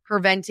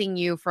preventing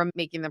you from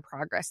making the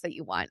progress that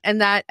you want.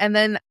 And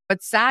then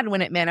it's sad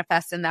when it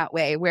manifests in that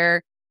way,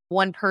 where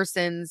one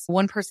person's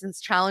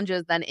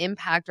challenges then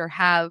impact or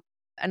have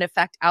an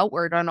effect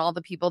outward on all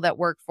the people that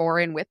work for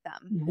and with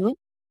them.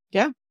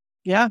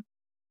 Yeah.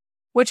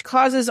 Which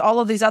causes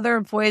all of these other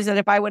employees that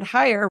if I would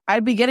hire,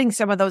 I'd be getting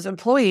some of those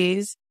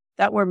employees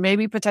that were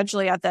maybe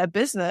potentially at that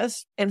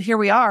business. And here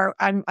we are,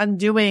 I'm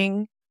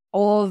undoing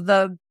all of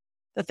the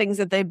things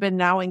that they've been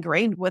now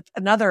ingrained with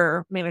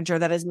another manager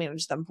that has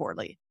managed them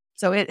poorly.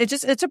 So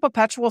it's a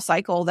perpetual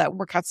cycle that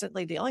we're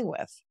constantly dealing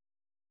with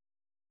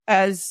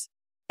as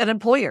an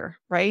employer,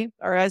 right?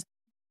 Or as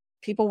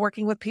people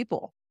working with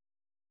people.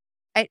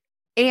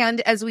 And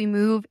as we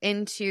move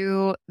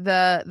into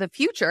the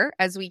future,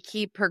 as we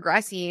keep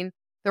progressing,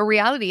 the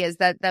reality is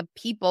that the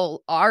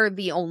people are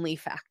the only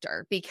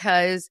factor,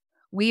 because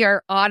we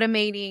are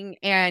automating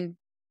and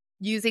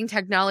using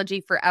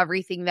technology for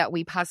everything that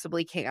we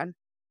possibly can.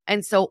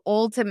 And so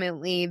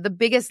ultimately, the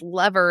biggest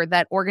lever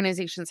that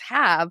organizations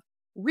have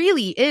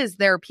really is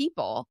their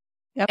people.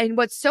 Yep. And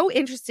what's so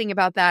interesting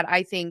about that,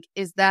 I think,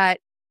 is that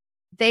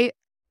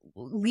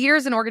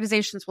leaders and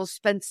organizations will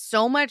spend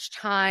so much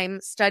time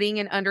studying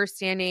and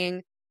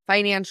understanding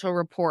financial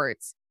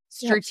reports,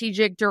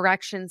 strategic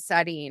direction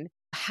setting,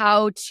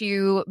 how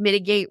to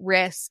mitigate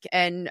risk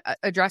and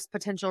address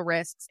potential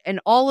risks, and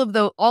all of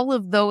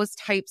those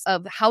types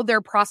of how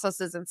their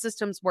processes and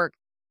systems work.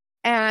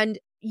 And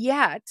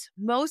yet,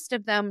 most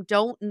of them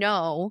don't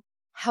know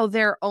how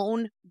their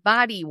own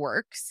body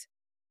works,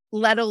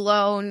 let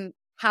alone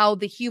how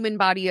the human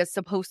body is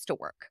supposed to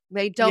work.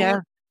 They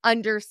don't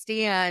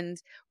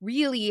understand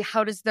really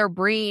how does their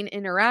brain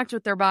interact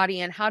with their body,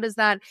 and how does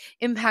that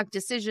impact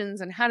decisions,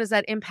 and how does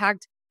that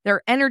impact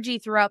their energy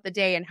throughout the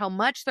day, and how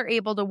much they're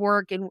able to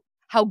work, and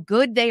how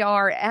good they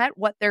are at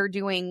what they're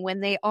doing when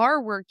they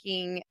are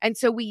working. And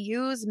so we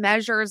use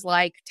measures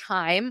like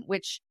time,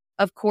 which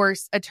of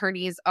course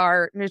attorneys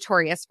are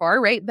notorious for,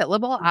 right?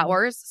 Billable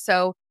hours.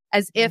 So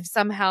as if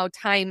somehow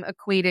time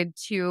equated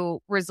to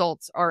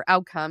results or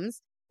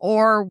outcomes.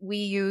 Or we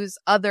use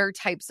other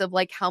types of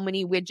like how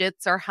many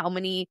widgets or how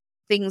many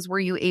things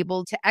were you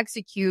able to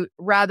execute,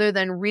 rather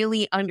than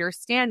really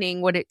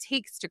understanding what it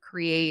takes to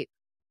create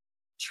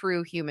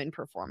true human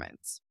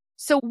performance.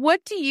 So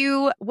what do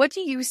you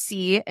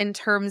see in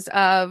terms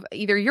of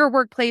either your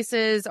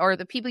workplaces or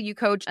the people you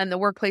coach and the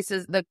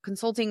workplaces, the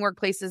consulting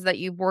workplaces that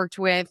you've worked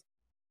with,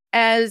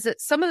 as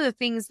some of the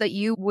things that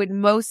you would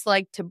most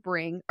like to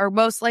bring or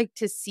most like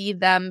to see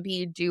them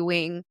be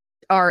doing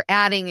or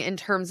adding in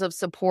terms of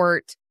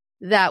support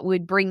that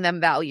would bring them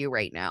value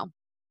right now?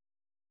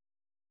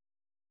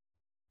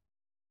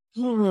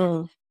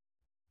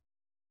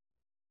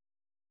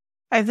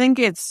 I think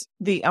it's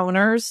the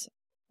owners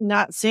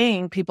not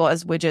seeing people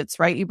as widgets,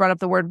 right? You brought up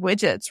the word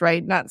widgets,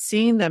 right? Not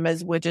seeing them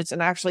as widgets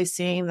and actually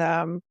seeing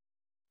them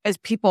as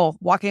people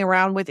walking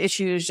around with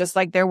issues, just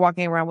like they're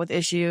walking around with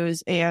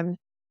issues, and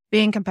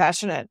being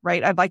compassionate,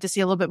 right? I'd like to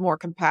see a little bit more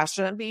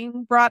compassion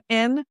being brought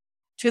in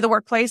to the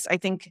workplace. I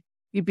think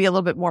you'd be a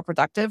little bit more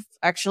productive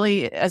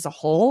actually as a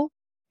whole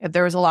if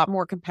there was a lot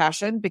more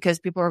compassion, because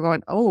people are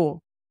going,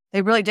 oh,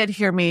 they really did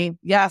hear me.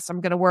 Yes,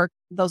 I'm going to work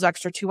those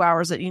extra 2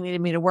 hours that you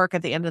needed me to work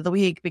at the end of the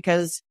week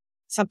because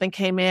something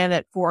came in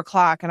at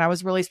 4:00 and I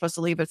was really supposed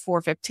to leave at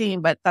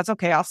 4:15, but that's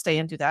okay. I'll stay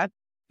and do that,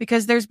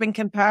 because there's been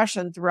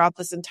compassion throughout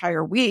this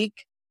entire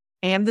week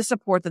and the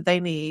support that they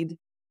need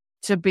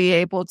to be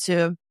able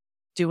to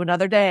do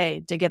another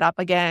day, to get up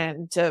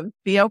again, to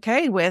be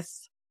okay with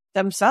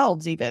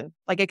themselves even.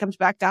 Like it comes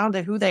back down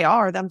to who they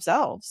are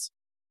themselves.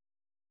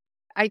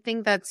 I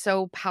think that's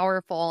so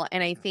powerful.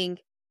 And I think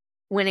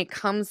when it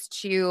comes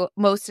to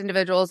most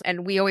individuals,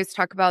 and we always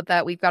talk about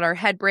that, we've got our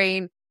head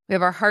brain, we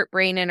have our heart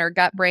brain and our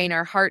gut brain.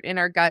 Our heart and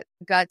our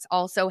guts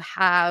also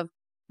have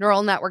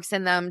neural networks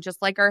in them,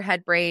 just like our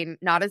head brain.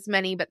 Not as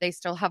many, but they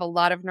still have a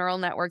lot of neural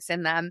networks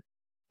in them.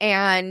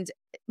 And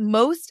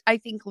most, I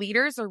think,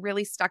 leaders are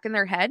really stuck in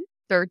their head.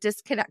 They're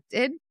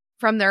disconnected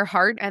from their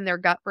heart and their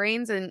gut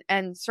brains.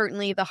 And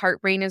certainly the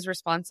heart brain is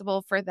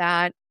responsible for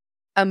that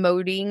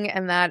emoting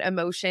and that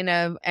emotion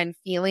of and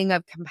feeling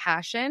of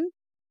compassion.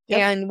 Yep.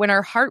 And when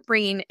our heart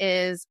brain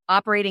is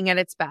operating at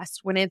its best,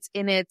 when it's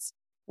in its,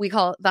 we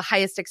call it the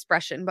highest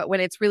expression, but when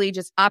it's really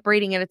just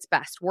operating at its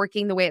best,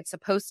 working the way it's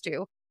supposed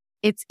to,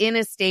 it's in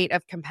a state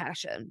of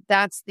compassion.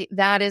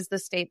 That is the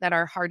state that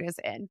our heart is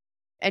in.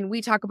 And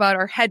we talk about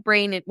our head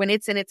brain when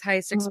it's in its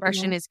highest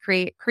expression is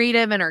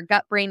creative, and our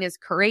gut brain is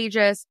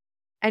courageous.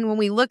 And when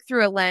we look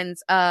through a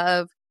lens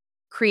of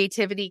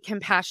creativity,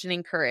 compassion,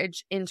 and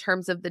courage in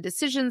terms of the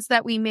decisions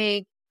that we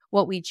make,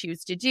 what we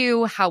choose to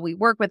do, how we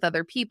work with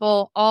other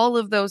people, all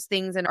of those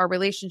things in our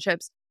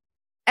relationships,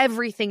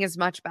 everything is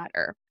much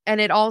better. And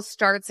it all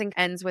starts and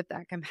ends with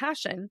that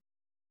compassion.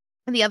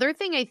 And the other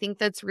thing I think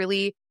that's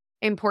really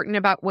important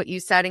about what you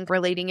said and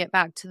relating it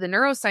back to the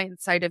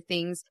neuroscience side of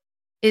things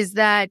is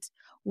that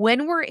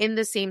when we're in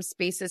the same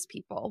space as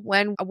people,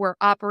 when we're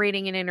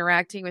operating and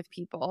interacting with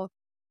people,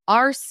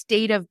 our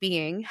state of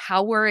being,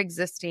 how we're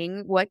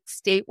existing, what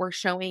state we're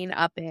showing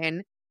up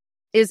in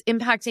is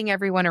impacting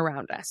everyone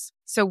around us.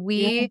 So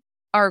we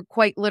are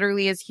quite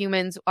literally, as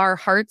humans, our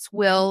hearts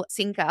will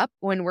sync up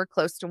when we're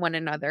close to one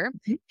another.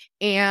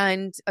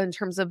 And in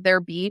terms of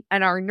their beat,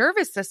 and our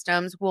nervous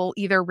systems will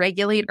either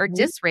regulate or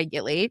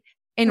dysregulate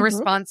in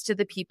response to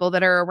the people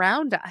that are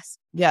around us.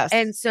 Yes.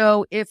 And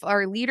so if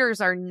our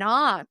leaders are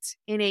not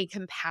in a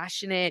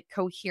compassionate,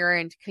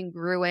 coherent,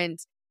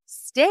 congruent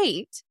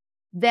state,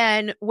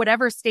 then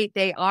whatever state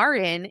they are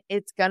in,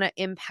 it's going to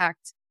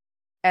impact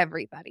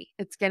everybody.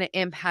 It's going to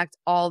impact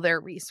all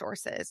their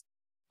resources.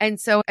 And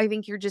so I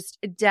think you're just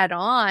dead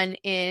on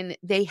in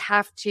they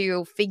have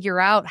to figure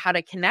out how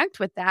to connect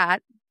with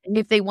that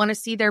if they want to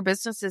see their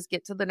businesses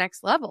get to the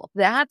next level.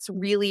 That's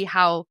really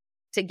how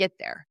to get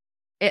there.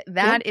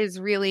 That is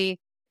really,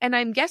 and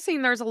I'm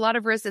guessing there's a lot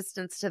of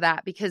resistance to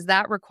that because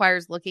that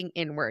requires looking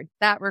inward.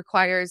 That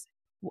requires,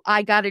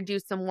 I got to do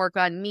some work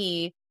on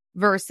me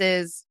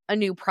versus a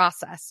new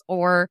process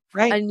or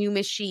a new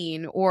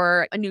machine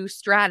or a new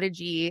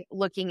strategy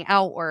looking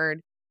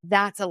outward.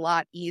 That's a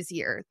lot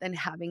easier than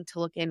having to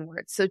look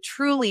inward. So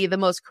truly, the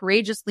most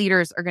courageous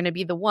leaders are going to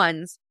be the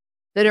ones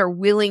that are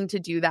willing to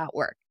do that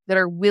work, that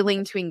are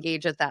willing to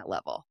engage at that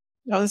level.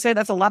 I would say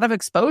that's a lot of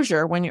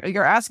exposure when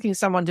you're asking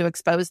someone to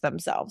expose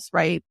themselves,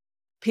 right?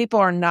 People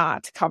are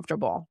not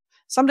comfortable.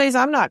 Some days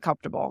I'm not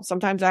comfortable.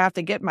 Sometimes I have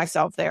to get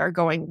myself there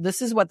going, this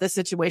is what this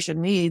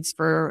situation needs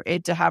for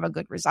it to have a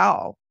good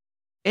result.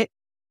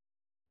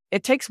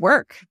 It takes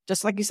work.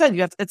 Just like you said,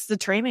 it's the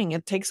training.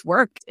 It takes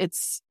work.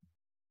 It's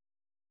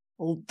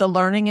the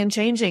learning and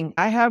changing.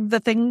 I have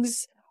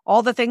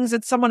all the things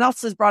that someone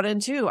else has brought in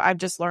too. I've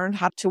just learned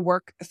how to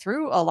work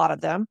through a lot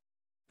of them.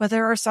 But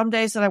there are some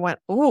days that I went,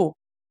 oh,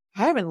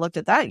 I haven't looked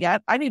at that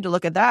yet. I need to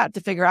look at that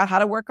to figure out how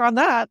to work on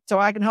that so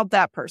I can help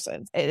that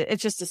person.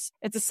 It's just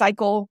it's a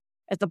cycle.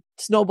 It's a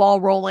snowball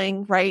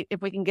rolling, right?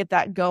 If we can get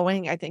that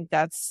going, I think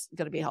that's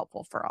going to be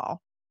helpful for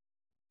all.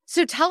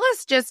 So tell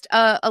us just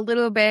a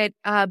little bit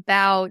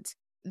about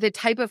the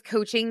type of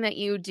coaching that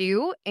you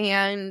do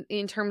and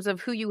in terms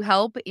of who you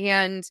help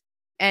and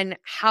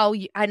how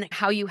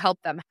you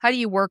help them. How do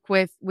you work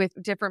with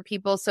different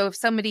people? So if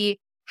somebody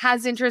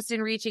has interest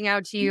in reaching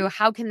out to you,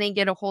 how can they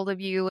get a hold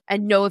of you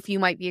and know if you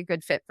might be a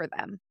good fit for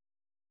them?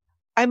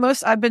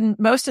 I've been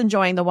most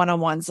enjoying the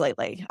one-on-ones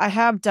lately. I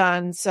have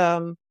done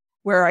some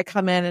where I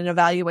come in and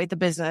evaluate the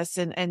business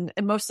and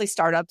mostly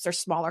startups or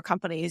smaller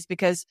companies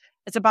because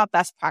it's about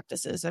best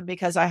practices. And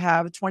because I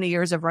have 20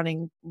 years of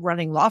running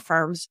law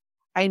firms,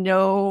 I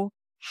know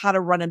how to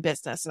run a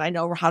business and I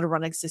know how to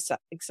run a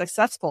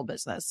successful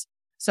business.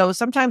 So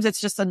sometimes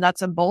it's just the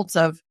nuts and bolts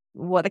of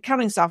what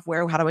accounting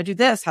software, how do I do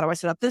this? How do I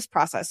set up this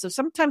process? So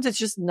sometimes it's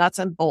just nuts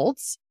and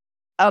bolts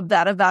of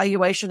that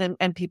evaluation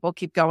and people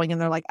keep going and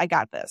they're like, I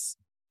got this.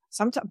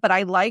 But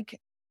I like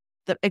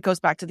it goes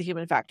back to the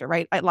human factor,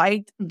 right? I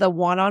like the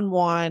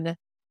one-on-one,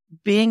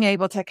 being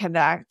able to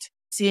connect,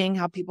 seeing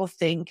how people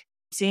think,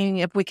 seeing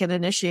if we can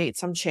initiate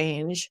some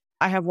change.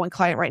 I have one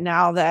client right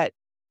now that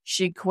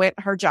she quit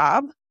her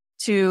job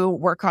to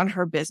work on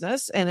her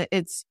business, and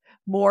it's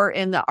more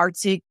in the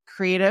artsy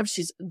creative.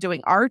 She's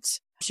doing art.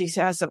 She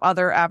has some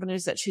other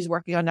avenues that she's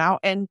working on now,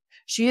 and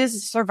she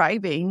is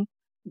surviving.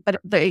 But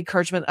the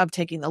encouragement of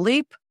taking the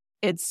leap,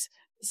 it's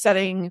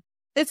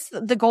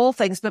the goal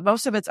things, but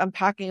most of it's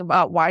unpacking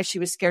about why she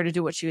was scared to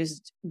do what she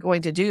was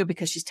going to do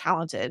because she's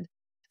talented.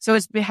 So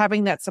it's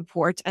having that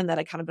support and that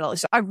accountability.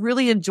 So I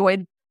really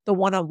enjoyed the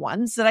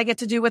one-on-ones that I get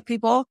to do with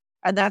people,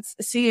 and that's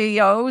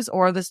CEOs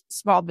or the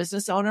small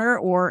business owner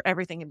or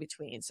everything in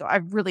between. So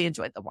I've really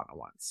enjoyed the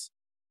one-on-ones.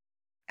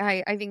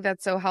 I think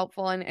that's so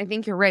helpful. And I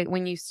think you're right.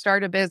 When you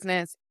start a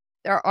business,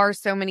 there are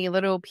so many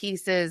little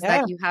pieces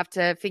that you have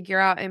to figure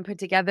out and put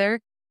together.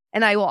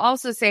 And I will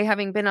also say,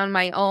 having been on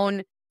my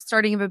own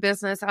starting of a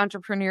business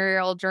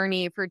entrepreneurial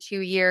journey for 2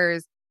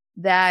 years,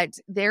 that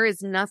there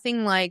is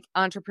nothing like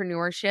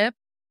entrepreneurship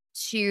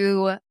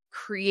to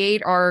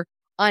create or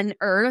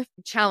unearth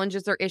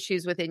challenges or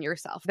issues within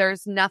yourself.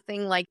 There's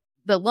nothing like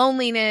the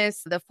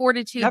loneliness, the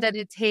fortitude that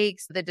it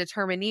takes, the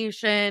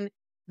determination,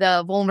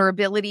 the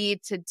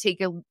vulnerability to take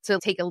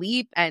a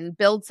leap and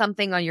build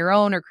something on your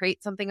own or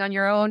create something on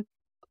your own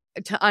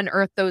to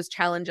unearth those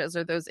challenges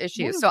or those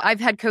issues. So I've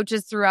had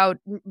coaches throughout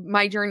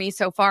my journey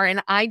so far,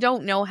 and I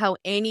don't know how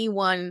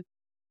anyone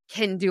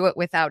can do it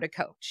without a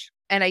coach.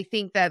 And I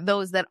think that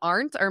those that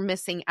aren't are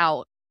missing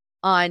out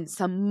on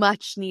some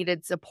much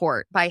needed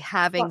support by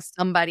having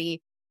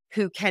somebody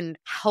who can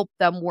help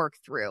them work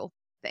through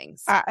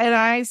things. And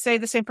I say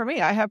the same for me.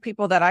 I have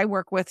people that I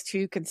work with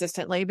too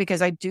consistently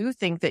because I do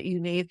think that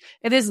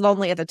it is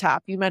lonely at the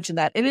top. You mentioned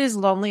that. It is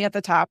lonely at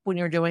the top when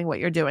you're doing what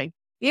you're doing.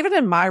 Even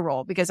in my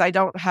role, because I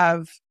don't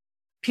have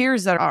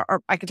peers that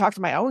I can talk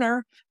to my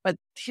owner, but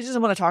he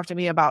doesn't want to talk to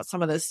me about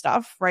some of this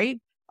stuff, right?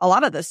 A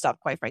lot of this stuff,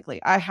 quite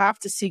frankly, I have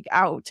to seek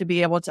out to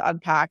be able to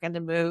unpack and to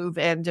move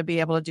and to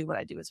be able to do what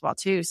I do as well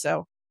too.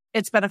 So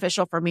it's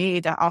beneficial for me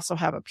to also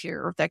have a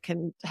peer that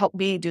can help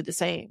me do the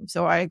same.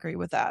 So I agree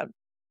with that.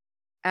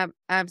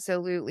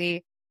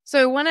 Absolutely. So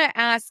I want to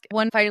ask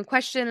one final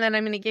question, then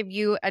I'm going to give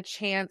you a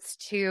chance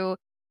to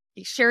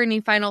share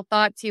any final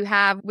thoughts you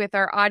have with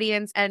our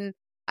audience. And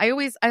I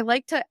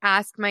like to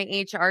ask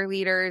my HR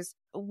leaders,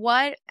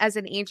 what as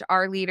an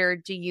HR leader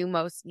do you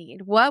most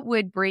need? What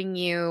would bring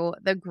you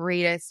the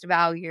greatest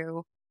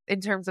value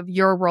in terms of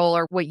your role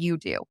or what you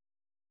do?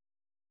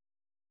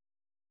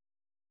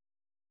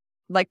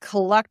 Like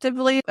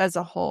collectively as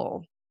a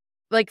whole.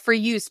 Like for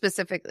you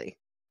specifically.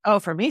 Oh,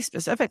 for me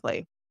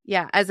specifically.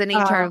 Yeah. As an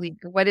HR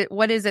leader,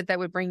 what is it that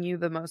would bring you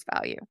the most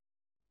value?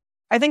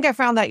 I think I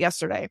found that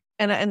yesterday.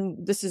 And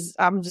I'm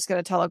just going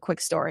to tell a quick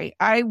story.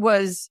 I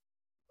was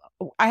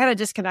I had a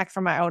disconnect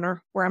from my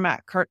owner where I'm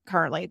at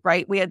currently,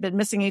 right? We had been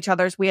missing each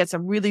other's. We had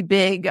some really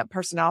big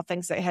personnel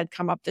things that had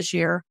come up this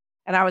year.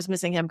 And I was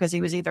missing him because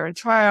he was either in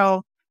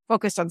trial,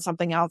 focused on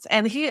something else.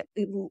 And he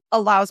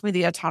allows me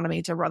the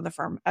autonomy to run the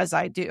firm as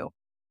I do.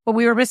 But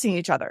we were missing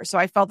each other. So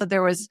I felt that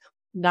there was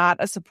not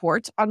a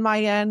support on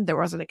my end. There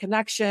wasn't a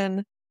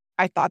connection.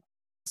 I thought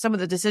some of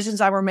the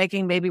decisions I were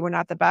making maybe were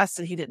not the best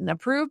and he didn't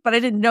approve, but I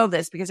didn't know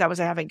this because I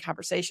wasn't having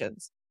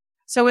conversations.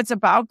 So it's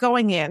about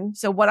going in.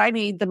 So what I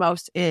need the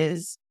most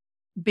is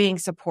being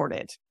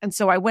supported. And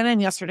so I went in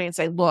yesterday and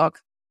said, look,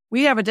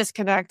 we have a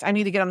disconnect. I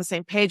need to get on the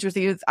same page with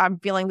you. I'm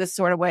feeling this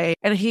sort of way.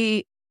 And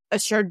he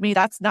assured me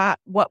that's not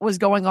what was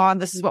going on.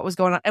 This is what was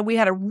going on. And we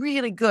had a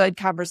really good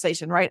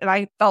conversation, right? And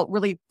I felt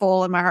really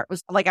full and my heart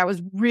was like, I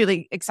was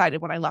really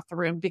excited when I left the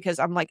room because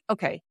I'm like,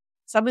 okay,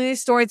 some of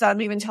these stories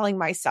I'm even telling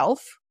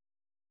myself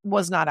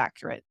was not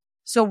accurate.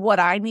 So what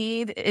I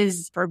need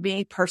is for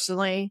me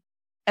personally,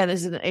 and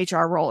as an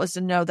HR role, is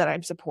to know that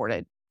I'm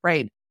supported,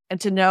 right? And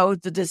to know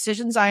the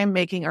decisions I am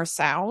making are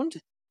sound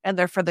and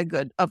they're for the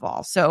good of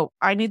all. So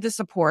I need the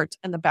support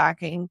and the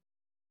backing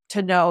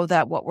to know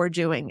that what we're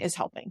doing is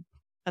helping.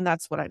 And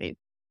that's what I need.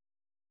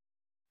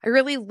 I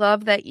really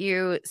love that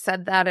you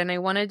said that. And I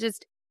want to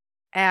just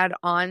add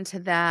on to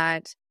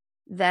that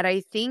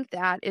I think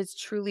that is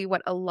truly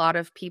what a lot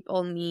of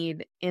people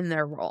need in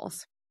their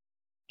roles.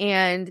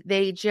 And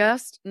they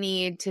just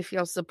need to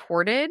feel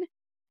supported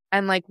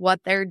and like what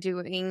they're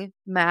doing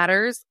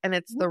matters and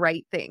it's the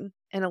right thing.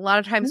 And a lot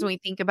of times when we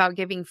think about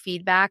giving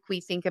feedback, we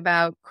think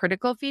about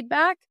critical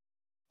feedback,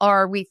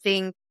 or we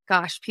think,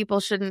 gosh, people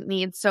shouldn't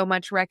need so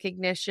much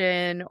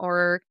recognition,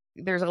 or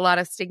there's a lot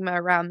of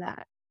stigma around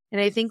that.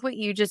 And I think what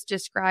you just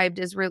described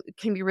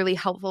can be really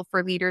helpful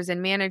for leaders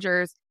and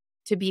managers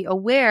to be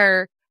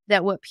aware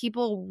that what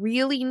people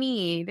really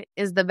need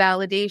is the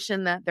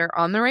validation that they're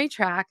on the right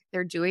track,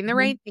 they're doing the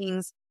right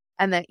things,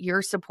 and that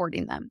you're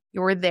supporting them.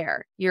 You're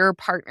there. You're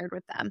partnered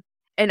with them.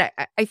 And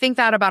I think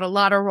that about a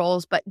lot of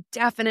roles, but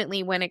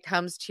definitely when it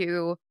comes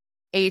to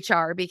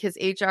HR, because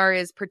HR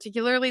is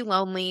particularly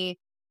lonely.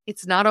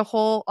 It's not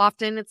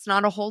often it's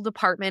not a whole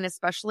department,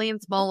 especially in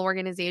small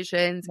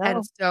organizations. No.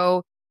 And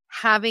so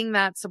having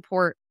that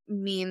support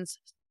means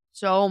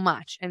so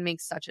much and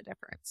makes such a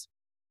difference.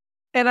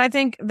 And I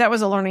think that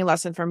was a learning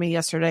lesson for me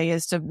yesterday,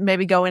 is to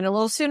maybe go in a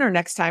little sooner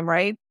next time,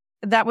 right?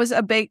 That was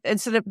a big,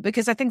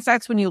 because I think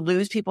that's when you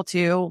lose people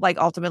too. Like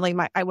ultimately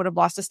I would have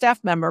lost a staff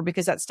member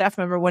because that staff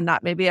member would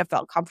not maybe have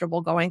felt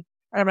comfortable going,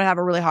 I'm going to have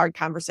a really hard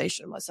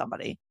conversation with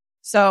somebody.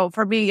 So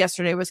for me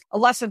yesterday was a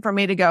lesson for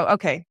me to go,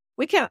 okay,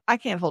 I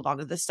can't hold on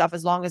to this stuff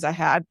as long as I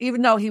had,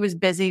 even though he was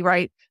busy,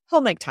 right?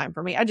 He'll make time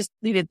for me. I just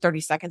needed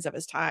 30 seconds of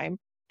his time.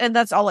 And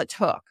that's all it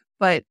took.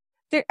 But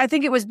I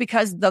think it was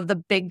because of the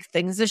big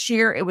things this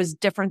year. It was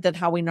different than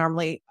how we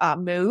normally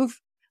move.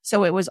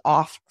 So it was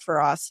off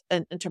for us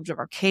in terms of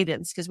our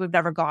cadence, because we've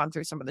never gone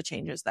through some of the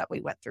changes that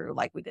we went through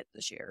like we did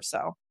this year.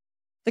 So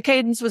the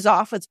cadence was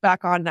off. It's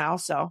back on now.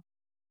 So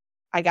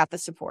I got the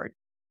support.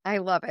 I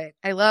love it.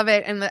 I love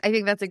it. And I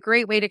think that's a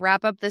great way to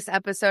wrap up this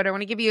episode. I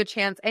want to give you a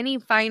chance. Any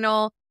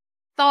final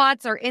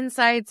thoughts or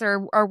insights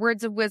or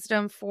words of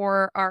wisdom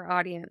for our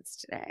audience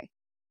today?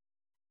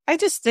 I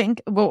just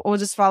think we'll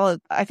just follow.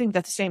 I think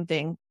that's the same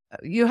thing.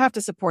 You have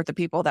to support the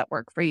people that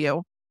work for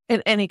you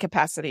in any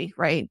capacity,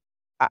 right?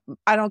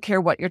 I don't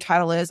care what your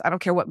title is. I don't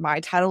care what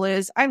my title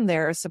is. I'm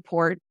there to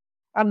support.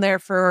 I'm there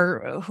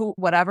for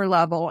whatever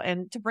level,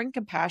 and to bring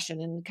compassion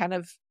and kind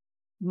of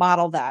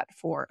model that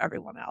for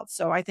everyone else.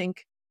 So I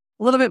think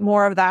a little bit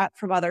more of that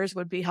from others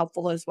would be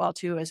helpful as well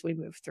too, as we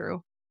move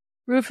through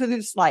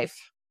this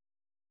life.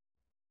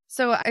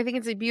 So I think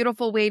it's a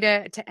beautiful way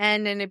to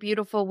end, and a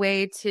beautiful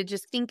way to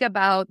just think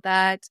about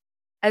that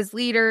as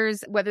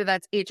leaders, whether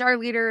that's HR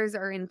leaders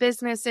or in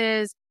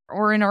businesses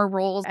or in our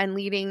roles, and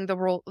leading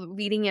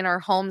in our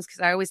homes,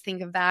 because I always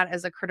think of that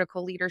as a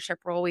critical leadership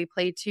role we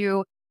play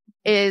too,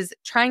 is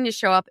trying to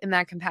show up in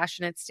that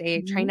compassionate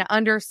state, trying to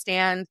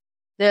understand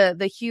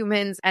the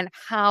humans and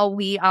how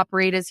we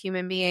operate as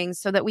human beings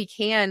so that we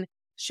can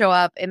show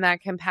up in that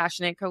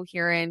compassionate,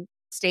 coherent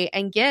state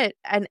and get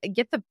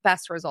the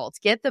best results,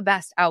 get the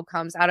best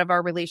outcomes out of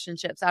our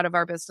relationships, out of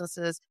our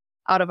businesses,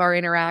 out of our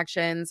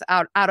interactions,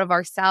 out of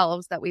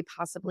ourselves that we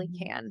possibly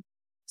can.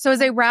 So as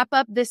I wrap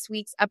up this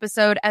week's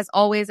episode, as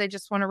always, I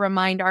just want to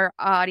remind our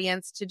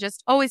audience to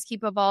just always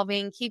keep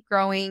evolving, keep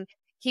growing,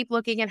 keep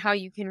looking at how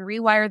you can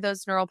rewire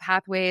those neural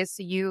pathways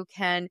so you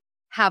can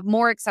have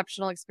more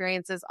exceptional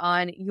experiences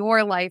on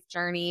your life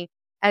journey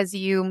as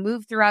you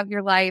move throughout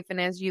your life, and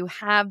as you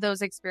have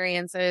those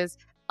experiences,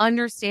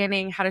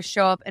 understanding how to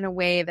show up in a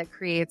way that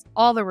creates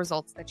all the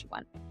results that you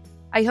want.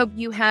 I hope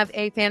you have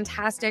a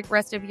fantastic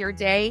rest of your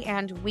day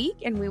and week,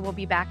 and we will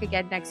be back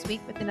again next week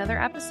with another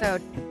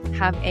episode.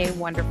 Have a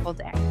wonderful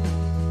day.